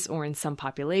areas or in some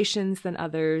populations than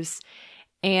others?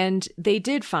 And they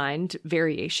did find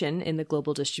variation in the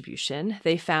global distribution.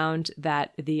 They found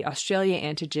that the Australia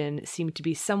antigen seemed to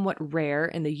be somewhat rare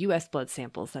in the US blood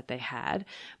samples that they had,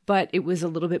 but it was a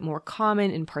little bit more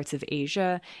common in parts of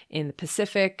Asia, in the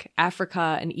Pacific,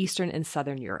 Africa, and Eastern and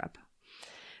Southern Europe.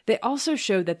 They also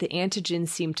showed that the antigen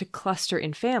seemed to cluster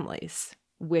in families,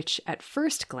 which at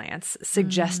first glance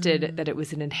suggested that it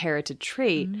was an inherited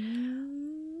trait.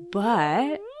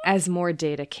 But as more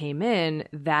data came in,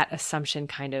 that assumption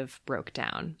kind of broke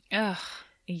down. Ugh,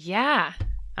 yeah.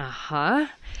 Uh-huh.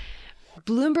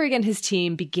 Bloomberg and his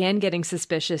team began getting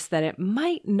suspicious that it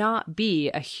might not be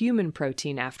a human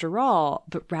protein after all,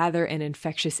 but rather an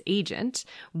infectious agent,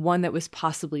 one that was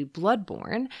possibly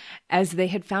bloodborne, as they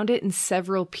had found it in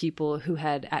several people who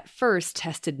had at first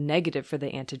tested negative for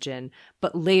the antigen,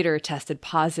 but later tested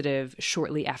positive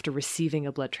shortly after receiving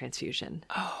a blood transfusion.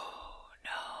 Oh.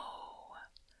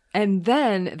 And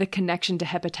then the connection to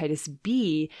hepatitis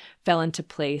B fell into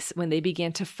place when they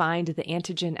began to find the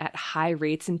antigen at high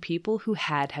rates in people who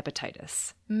had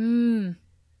hepatitis.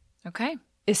 Okay.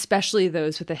 Especially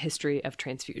those with a history of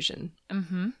transfusion.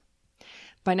 Mm-hmm.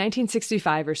 By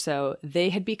 1965 or so,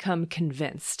 they had become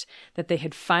convinced that they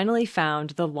had finally found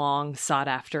the long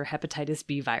sought-after hepatitis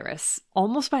B virus,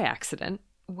 almost by accident.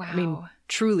 Wow. I mean,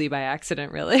 truly by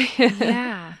accident, really.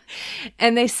 Yeah.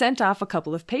 And they sent off a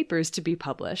couple of papers to be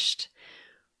published.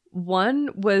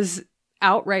 One was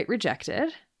outright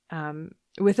rejected,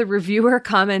 with a reviewer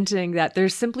commenting that there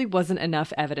simply wasn't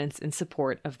enough evidence in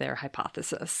support of their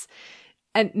hypothesis.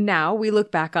 And now we look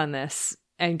back on this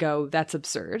and go, that's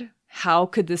absurd. How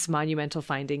could this monumental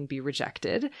finding be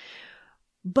rejected?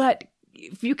 But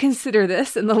if you consider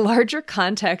this in the larger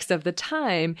context of the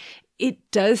time,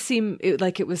 it does seem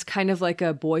like it was kind of like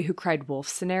a boy who cried wolf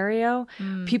scenario.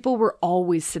 People were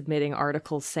always submitting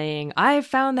articles saying, I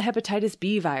found the hepatitis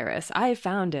B virus. I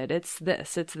found it. It's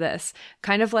this. It's this.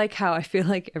 Kind of like how I feel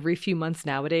like every few months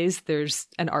nowadays, there's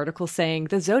an article saying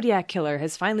the Zodiac killer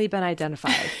has finally been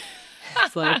identified.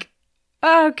 It's like,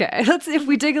 okay, if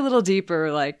we dig a little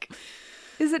deeper, like,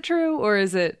 is it true or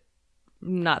is it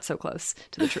not so close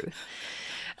to the truth?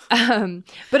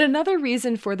 But another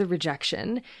reason for the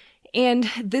rejection, and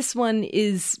this one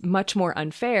is much more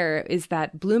unfair, is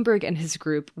that Bloomberg and his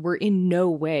group were in no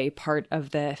way part of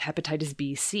the hepatitis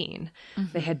B scene.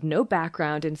 Mm-hmm. They had no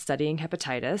background in studying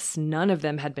hepatitis. None of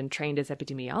them had been trained as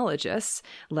epidemiologists,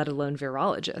 let alone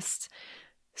virologists.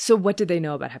 So what did they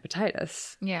know about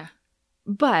hepatitis? Yeah.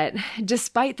 But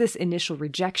despite this initial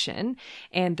rejection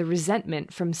and the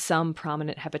resentment from some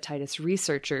prominent hepatitis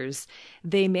researchers,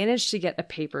 they managed to get a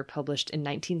paper published in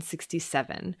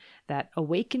 1967 that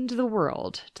awakened the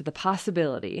world to the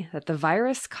possibility that the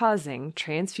virus causing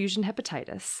transfusion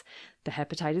hepatitis, the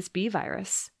hepatitis B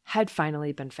virus, had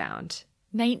finally been found.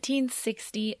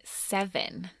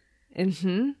 1967.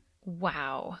 Mm-hmm.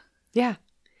 Wow. Yeah.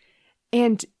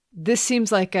 And this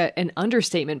seems like an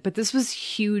understatement, but this was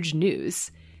huge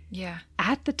news. Yeah.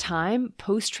 At the time,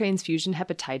 post-transfusion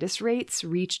hepatitis rates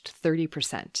reached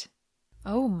 30%.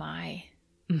 Oh, my.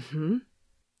 Mm-hmm.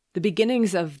 The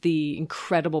beginnings of the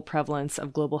incredible prevalence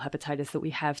of global hepatitis that we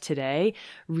have today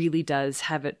really does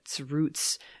have its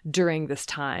roots during this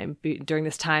time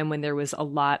when there was a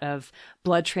lot of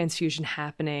blood transfusion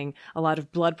happening, a lot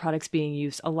of blood products being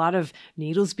used, a lot of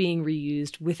needles being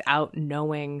reused without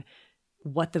knowing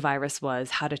what the virus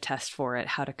was, how to test for it,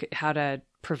 how to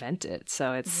prevent it.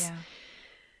 So it's,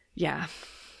 yeah.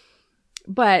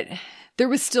 But there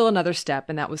was still another step,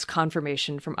 and that was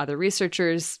confirmation from other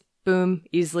researchers. Boom,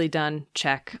 easily done,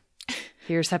 check.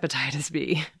 Here's hepatitis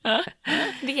B.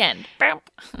 The end.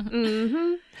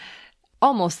 Mm-hmm.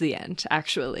 Almost the end,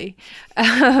 actually.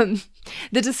 The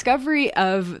discovery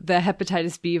of the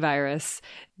hepatitis B virus,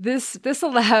 this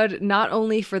allowed not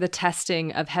only for the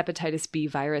testing of hepatitis B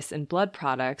virus in blood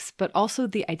products, but also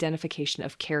the identification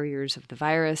of carriers of the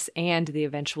virus and the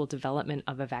eventual development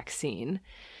of a vaccine.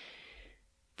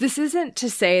 This isn't to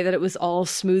say that it was all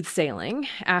smooth sailing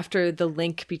after the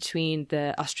link between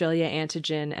the Australia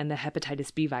antigen and the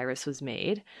hepatitis B virus was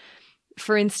made.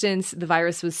 For instance, the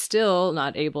virus was still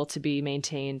not able to be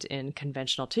maintained in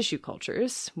conventional tissue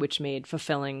cultures, which made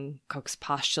fulfilling Koch's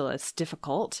postulates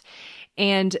difficult.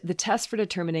 And the tests for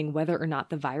determining whether or not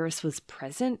the virus was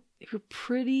present, they were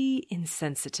pretty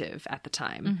insensitive at the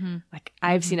time. Like,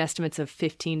 I've seen estimates of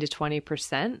 15 to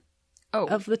 20%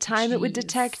 of the time it would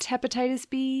detect hepatitis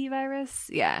B virus.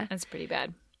 Yeah. That's pretty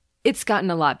bad. It's gotten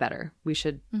a lot better. We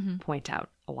should point out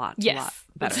a lot Yes.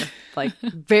 better. Like,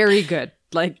 very good.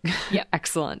 Like,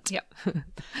 excellent. Yep.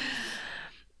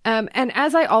 And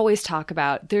as I always talk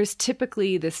about, there's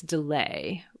typically this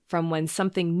delay from when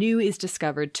something new is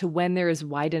discovered to when there is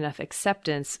wide enough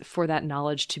acceptance for that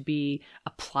knowledge to be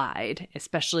applied,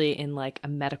 especially in like a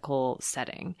medical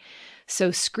setting.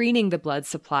 So screening the blood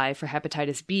supply for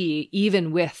hepatitis B,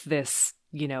 even with this,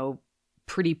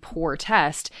 pretty poor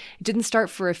test, it didn't start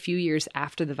for a few years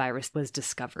after the virus was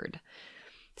discovered.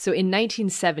 So in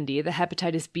 1970, the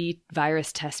hepatitis B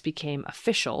virus test became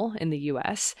official in the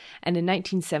US, and in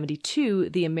 1972,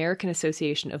 the American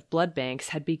Association of Blood Banks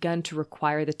had begun to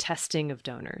require the testing of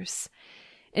donors.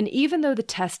 And even though the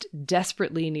test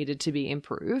desperately needed to be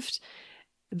improved,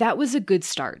 that was a good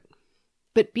start.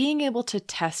 But being able to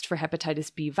test for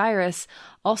hepatitis B virus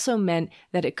also meant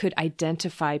that it could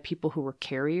identify people who were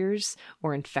carriers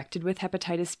or infected with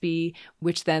hepatitis B,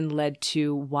 which then led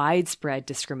to widespread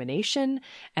discrimination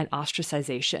and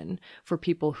ostracization for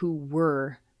people who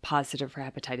were positive for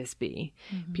hepatitis B.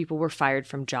 People were fired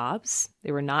from jobs.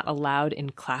 They were not allowed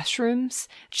in classrooms.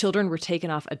 Children were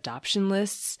taken off adoption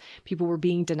lists. People were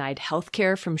being denied health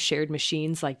care from shared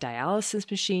machines like dialysis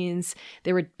machines.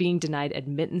 They were being denied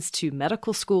admittance to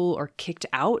medical school or kicked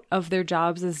out of their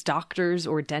jobs as doctors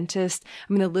or dentists.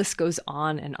 I mean, the list goes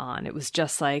on and on. It was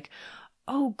just like,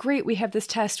 oh, great, we have this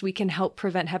test. We can help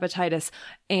prevent hepatitis.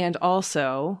 And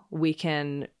also we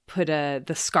can put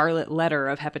the scarlet letter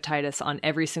of hepatitis on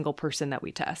every single person that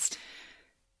we test.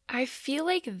 I feel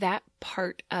like that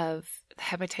part of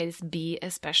hepatitis B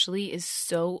especially is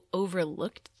so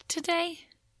overlooked today.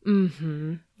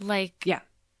 Like, yeah.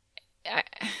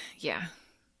 Yeah.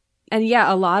 And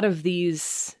yeah, a lot of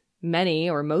these, many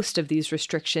or most of these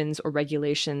restrictions or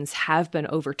regulations have been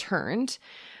overturned.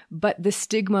 But the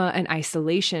stigma and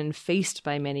isolation faced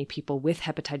by many people with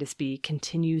hepatitis B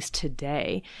continues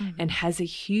today and has a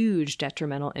huge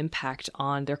detrimental impact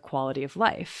on their quality of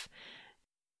life.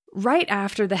 Right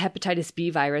after the hepatitis B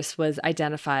virus was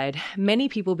identified, many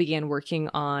people began working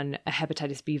on a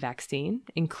hepatitis B vaccine,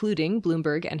 including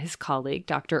Bloomberg and his colleague,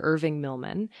 Dr. Irving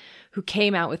Millman, who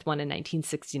came out with one in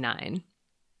 1969.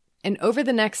 And over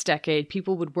the next decade,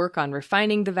 people would work on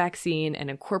refining the vaccine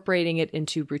and incorporating it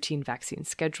into routine vaccine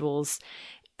schedules.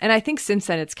 And I think since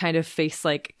then, it's kind of faced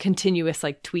like continuous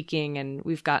like tweaking, and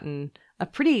we've gotten a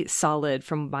pretty solid,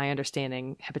 from my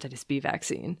understanding, hepatitis B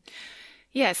vaccine.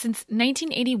 Yeah, since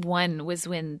 1981 was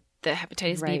when the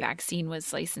hepatitis B vaccine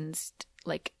was licensed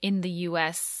like in the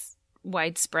U.S.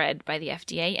 widespread by the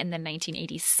FDA. And then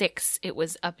 1986, it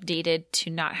was updated to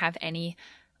not have any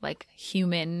like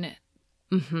human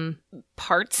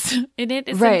parts in it,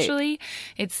 essentially.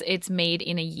 It's made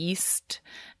in a yeast,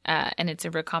 and it's a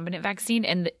recombinant vaccine.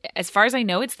 And as far as I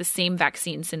know, it's the same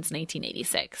vaccine since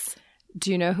 1986.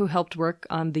 Do you know who helped work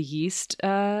on the yeast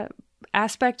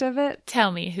aspect of it?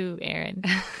 Tell me who, Erin.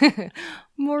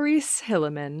 Maurice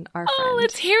Hilleman, our friend. Oh,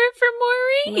 let's hear it for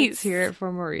Maurice. Let's hear it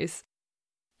for Maurice.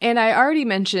 And I already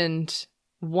mentioned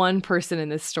one person in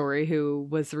this story who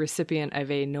was the recipient of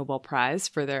a Nobel Prize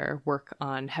for their work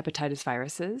on hepatitis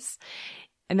viruses,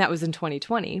 and that was in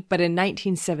 2020. But in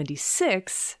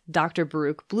 1976, Dr.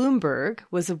 Baruch Bloomberg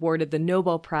was awarded the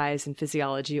Nobel Prize in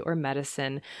Physiology or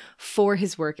Medicine for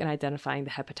his work in identifying the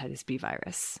hepatitis B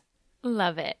virus.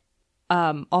 Love it.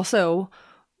 Also,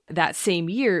 that same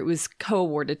year, it was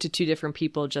co-awarded to two different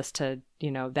people just to,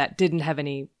 that didn't have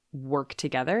any work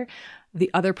together.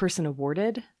 The other person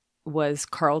awarded was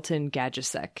Carlton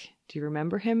Gajusek. Do you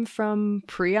remember him from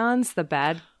Prions, the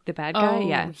bad guy? Oh,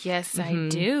 yeah. Yes, I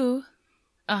do.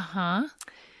 Ugh.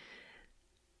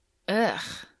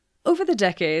 Over the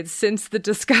decades since the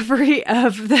discovery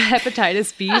of the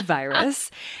hepatitis B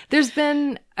virus, there's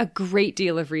been a great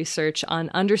deal of research on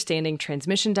understanding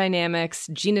transmission dynamics,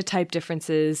 genotype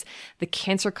differences, the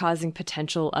cancer-causing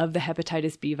potential of the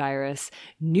hepatitis B virus,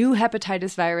 new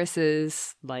hepatitis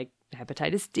viruses like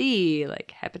hepatitis D,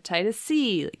 like hepatitis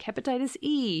C, like hepatitis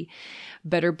E,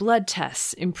 better blood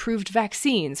tests, improved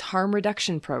vaccines, harm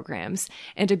reduction programs,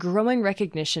 and a growing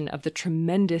recognition of the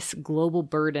tremendous global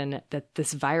burden that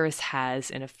this virus has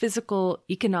in a physical,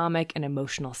 economic, and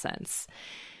emotional sense.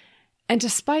 And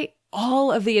despite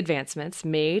all of the advancements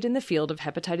made in the field of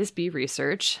hepatitis B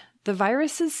research, the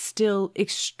virus is still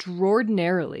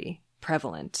extraordinarily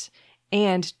prevalent,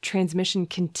 and transmission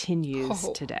continues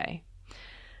today.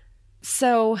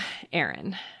 So,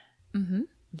 Erin,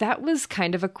 that was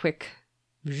kind of a quick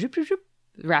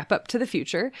wrap up to the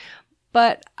future,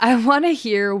 but I want to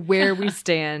hear where we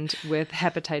stand with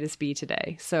hepatitis B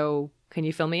today. So, can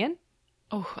you fill me in?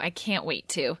 Oh, I can't wait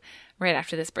to, right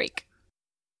after this break.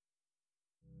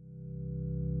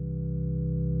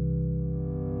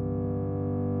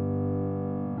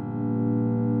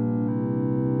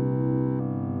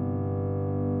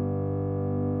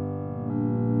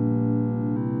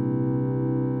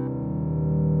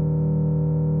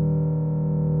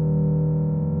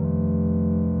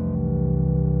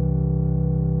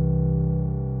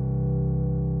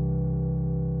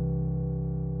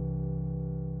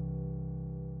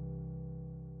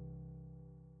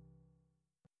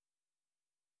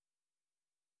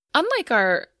 Unlike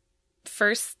our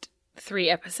first 3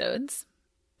 episodes,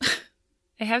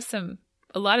 I have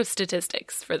a lot of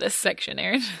statistics for this section,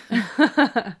 Erin.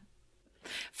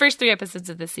 First 3 episodes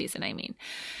of this season, I mean.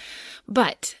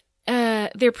 But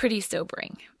they're pretty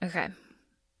sobering. Okay.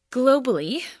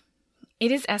 Globally,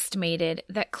 it is estimated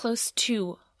that close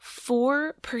to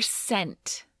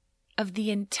 4% of the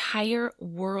entire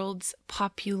world's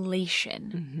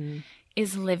population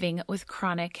is living with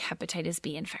chronic hepatitis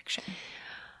B infection.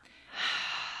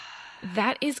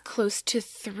 That is close to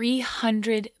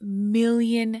 300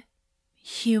 million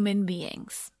human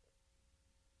beings.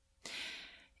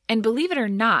 And believe it or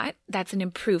not, that's an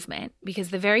improvement,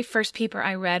 because the very first paper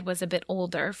I read was a bit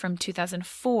older, from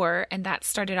 2004, and that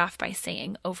started off by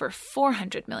saying over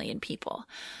 400 million people.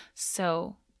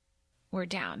 So we're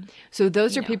down. So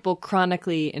those are people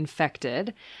chronically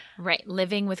infected. Right,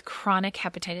 living with chronic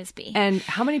hepatitis B. And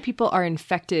how many people are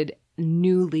infected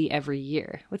newly every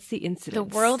year? What's the incidence? The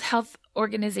World Health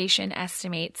Organization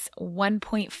estimates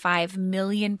 1.5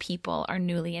 million people are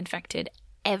newly infected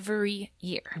every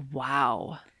year.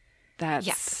 Wow.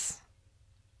 That's...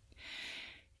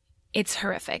 It's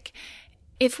horrific.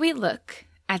 If we look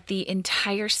at the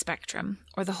entire spectrum,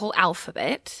 or the whole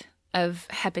alphabet of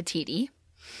hepatiti,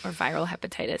 or viral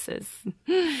hepatitis,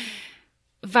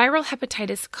 viral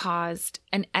hepatitis caused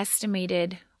an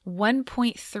estimated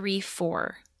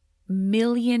 1.34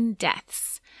 million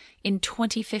deaths in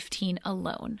 2015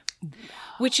 alone,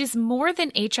 which is more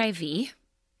than HIV.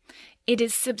 It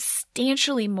is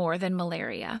substantially more than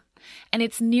malaria, and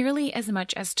it's nearly as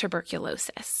much as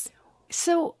tuberculosis.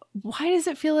 So why does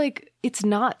it feel like it's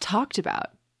not talked about?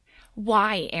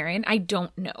 Why, Erin? I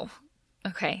don't know.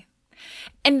 Okay.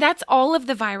 And that's all of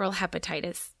the viral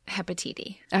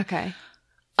hepatiti. Okay.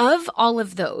 Of all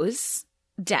of those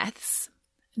deaths,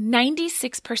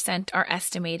 96% are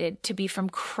estimated to be from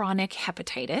chronic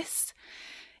hepatitis.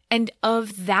 And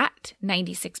of that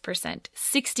 96%,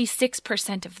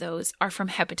 66% of those are from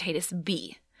hepatitis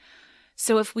B.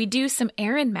 So if we do some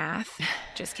Erin math,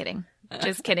 just kidding.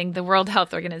 Just kidding. The World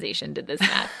Health Organization did this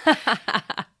math.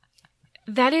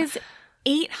 That is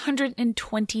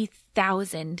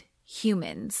 820,000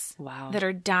 humans that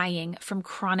are dying from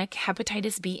chronic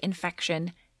hepatitis B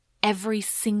infection every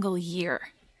single year.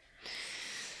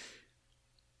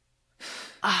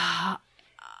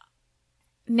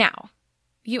 Now,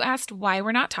 you asked why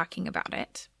we're not talking about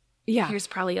it. Yeah. Here's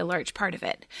probably a large part of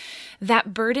it.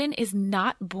 That burden is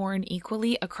not borne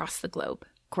equally across the globe.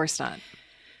 Of course not.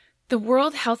 The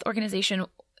World Health Organization,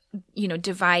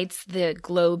 divides the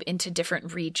globe into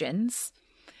different regions.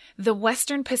 The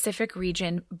Western Pacific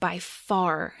region by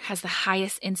far has the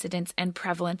highest incidence and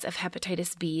prevalence of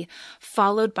hepatitis B,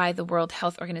 followed by the World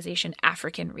Health Organization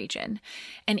African region.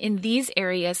 And in these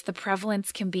areas, the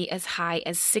prevalence can be as high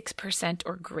as 6%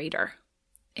 or greater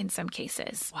in some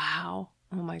cases. Wow.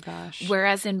 Oh my gosh.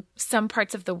 Whereas in some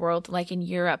parts of the world, like in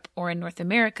Europe or in North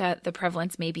America, the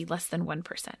prevalence may be less than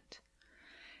 1%.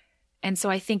 And so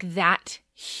I think that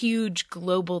huge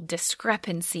global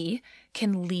discrepancy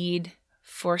can lead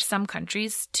for some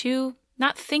countries to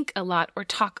not think a lot or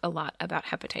talk a lot about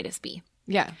hepatitis B.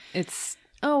 Yeah. It's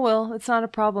not a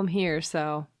problem here,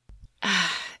 so.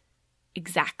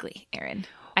 Exactly, Erin.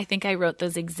 I think I wrote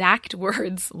those exact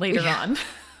words later on.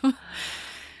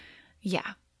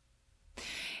 Yeah.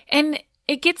 And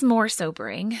it gets more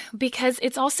sobering because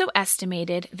it's also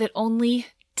estimated that only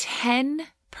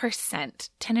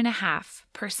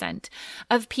 10.5%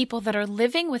 of people that are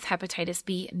living with hepatitis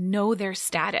B know their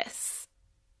status.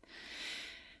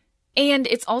 And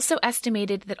it's also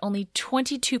estimated that only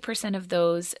 22% of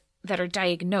those that are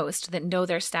diagnosed that know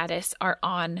their status are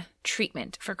on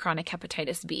treatment for chronic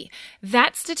hepatitis B.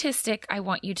 That statistic I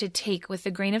want you to take with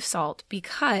a grain of salt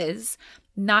because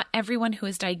Not everyone who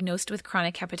is diagnosed with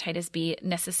chronic hepatitis B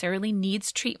necessarily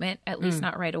needs treatment, at least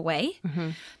not right away. Mm-hmm.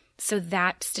 So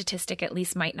that statistic at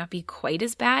least might not be quite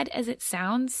as bad as it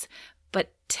sounds,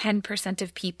 but 10%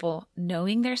 of people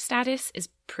knowing their status is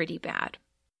pretty bad.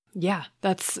 Yeah,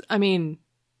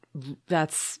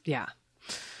 yeah.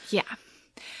 Yeah.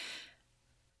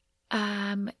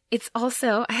 It's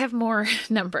also, I have more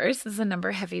numbers. This is a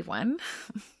number heavy one.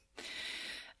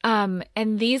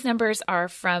 And these numbers are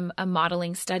from a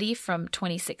modeling study from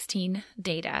 2016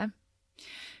 data.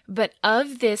 But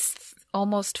of this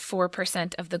almost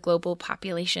 4% of the global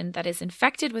population that is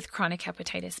infected with chronic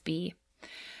hepatitis B,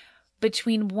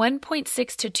 between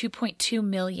 1.6 to 2.2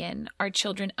 million are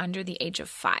children under the age of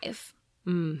 5.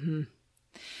 Mm-hmm.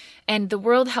 And the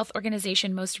World Health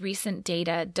Organization most recent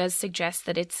data does suggest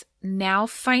that it's now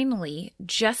finally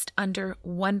just under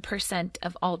 1%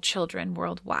 of all children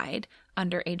worldwide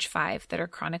under age 5 that are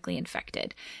chronically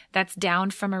infected. That's down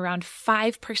from around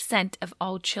 5% of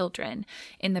all children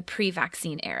in the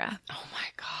pre-vaccine era. Oh my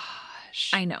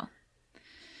gosh. I know.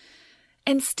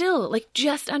 And still, like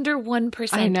just under 1%,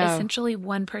 essentially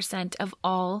 1% of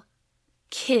all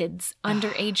kids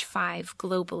under age 5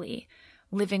 globally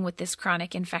living with this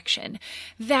chronic infection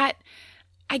that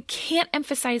I can't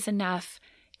emphasize enough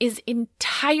is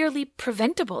entirely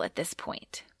preventable at this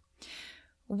point.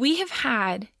 We have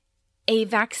had a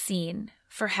vaccine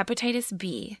for hepatitis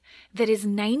B that is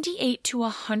 98 to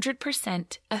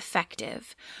 100%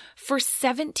 effective for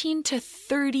 17 to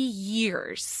 30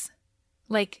 years.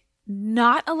 Like,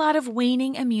 not a lot of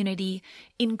waning immunity,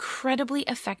 incredibly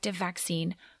effective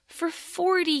vaccine for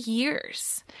 40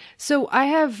 years. So I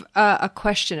have a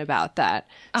question about that.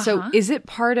 So is it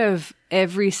part of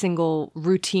every single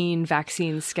routine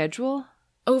vaccine schedule?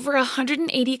 Over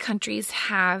 180 countries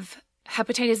have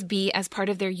hepatitis B as part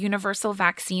of their universal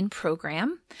vaccine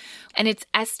program. And it's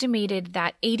estimated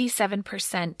that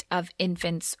 87% of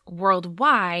infants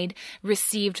worldwide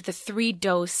received the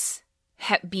 3-dose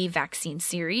Hep B vaccine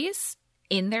series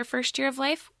in their first year of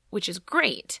life, which is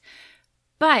great.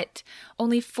 But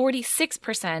only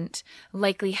 46%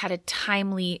 likely had a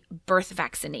timely birth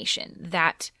vaccination,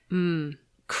 that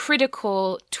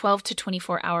critical 12 to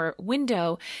 24-hour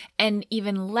window. And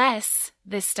even less,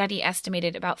 this study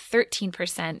estimated about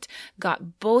 13%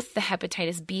 got both the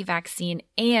hepatitis B vaccine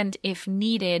and, if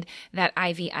needed, that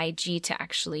IVIG to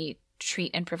actually treat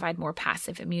and provide more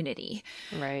passive immunity.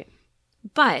 Right.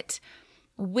 But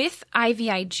with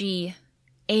IVIG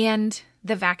and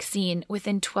the vaccine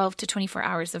within 12 to 24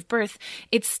 hours of birth,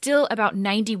 it's still about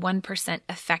 91%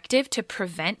 effective to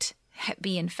prevent Hep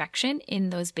B infection in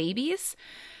those babies.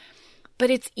 But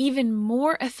it's even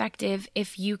more effective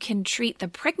if you can treat the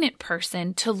pregnant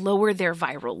person to lower their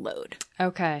viral load.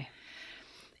 Okay.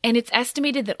 And it's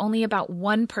estimated that only about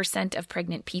 1% of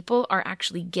pregnant people are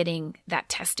actually getting that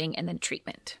testing and then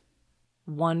treatment.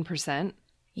 1%?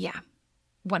 Yeah,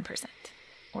 1%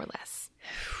 or less.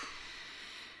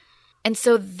 And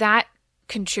so that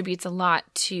contributes a lot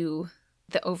to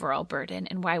the overall burden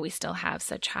and why we still have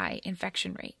such high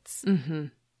infection rates. Mm-hmm.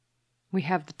 We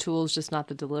have the tools, just not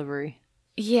the delivery.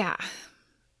 Yeah.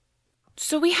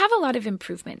 So we have a lot of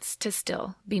improvements to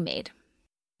still be made.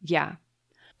 Yeah.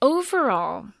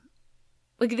 Overall,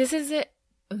 like, this is a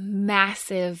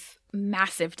massive,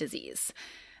 massive disease.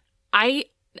 I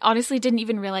honestly didn't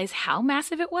even realize how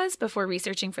massive it was before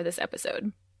researching for this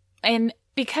episode. And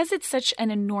because it's such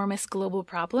an enormous global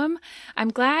problem, I'm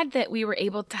glad that we were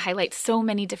able to highlight so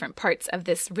many different parts of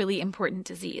this really important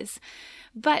disease.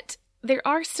 But there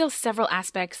are still several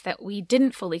aspects that we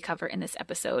didn't fully cover in this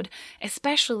episode,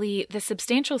 especially the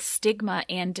substantial stigma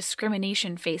and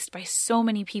discrimination faced by so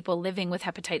many people living with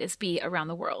hepatitis B around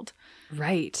the world.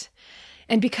 Right.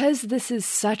 And because this is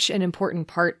such an important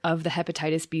part of the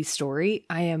hepatitis B story,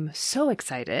 I am so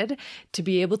excited to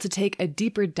be able to take a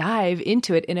deeper dive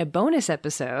into it in a bonus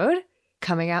episode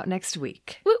coming out next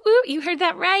week. Woo woo, you heard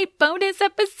that right. Bonus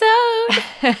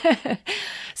episode.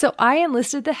 So I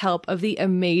enlisted the help of the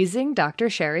amazing Dr.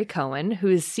 Sherry Cohen, who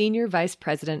is Senior Vice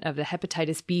President of the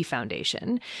Hepatitis B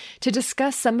Foundation, to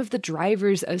discuss some of the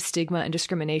drivers of stigma and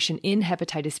discrimination in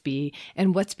hepatitis B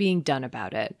and what's being done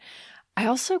about it. I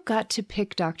also got to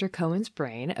pick Dr. Cohen's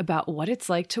brain about what it's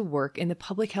like to work in the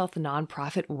public health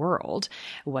nonprofit world,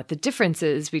 what the difference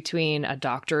is between a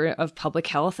doctor of public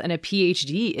health and a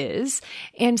PhD is,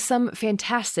 and some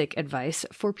fantastic advice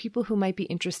for people who might be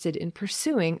interested in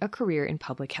pursuing a career in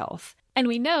public health. And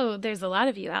we know there's a lot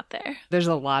of you out there. There's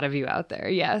a lot of you out there,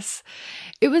 yes.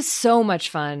 It was so much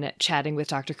fun chatting with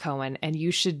Dr. Cohen, and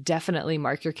you should definitely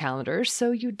mark your calendars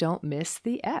so you don't miss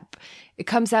the ep. It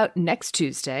comes out next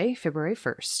Tuesday, February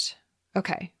 1st.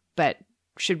 Okay, but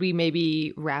should we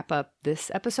maybe wrap up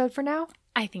this episode for now?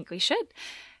 I think we should.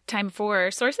 Time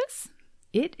for sources?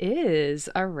 It is.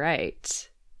 All right.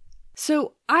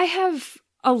 So I have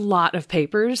a lot of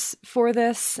papers for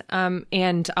this,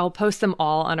 and I'll post them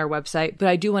all on our website, but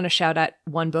I do want to shout out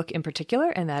one book in particular,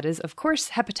 and that is, of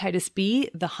course, Hepatitis B,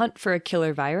 The Hunt for a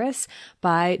Killer Virus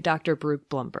by Dr. Brooke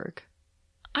Blumberg.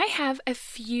 I have a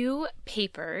few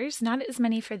papers, not as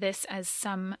many for this as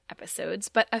some episodes,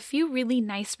 but a few really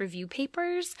nice review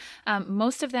papers.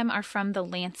 Most of them are from The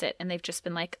Lancet, and they've just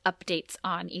been like updates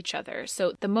on each other.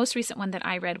 So the most recent one that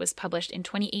I read was published in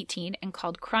 2018 and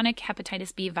called Chronic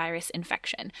Hepatitis B Virus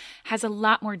Infection. Has a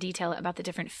lot more detail about the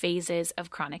different phases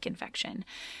of chronic infection.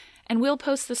 And we'll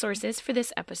post the sources for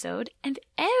this episode and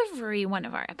every one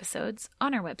of our episodes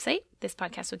on our website,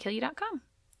 thispodcastwillkillyou.com.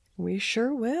 We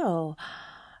sure will.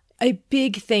 A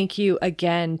big thank you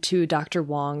again to Dr.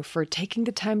 Wong for taking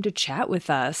the time to chat with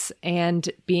us and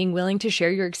being willing to share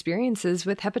your experiences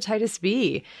with hepatitis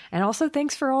B. And also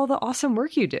thanks for all the awesome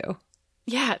work you do.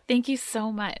 Yeah, thank you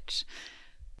so much.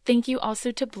 Thank you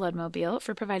also to Bloodmobile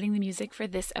for providing the music for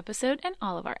this episode and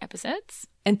all of our episodes.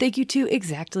 And thank you to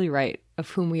Exactly Right, of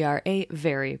whom we are a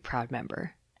very proud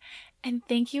member. And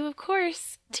thank you, of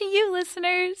course, to you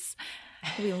listeners.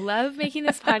 We love making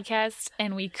this podcast,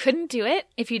 and we couldn't do it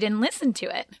if you didn't listen to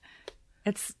it.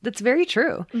 That's very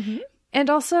true. Mm-hmm. And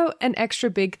also an extra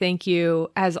big thank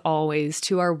you, as always,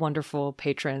 to our wonderful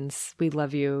patrons. We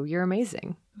love you. You're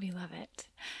amazing. We love it.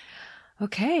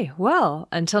 Okay, well,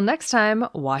 until next time,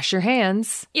 wash your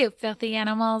hands. You filthy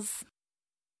animals.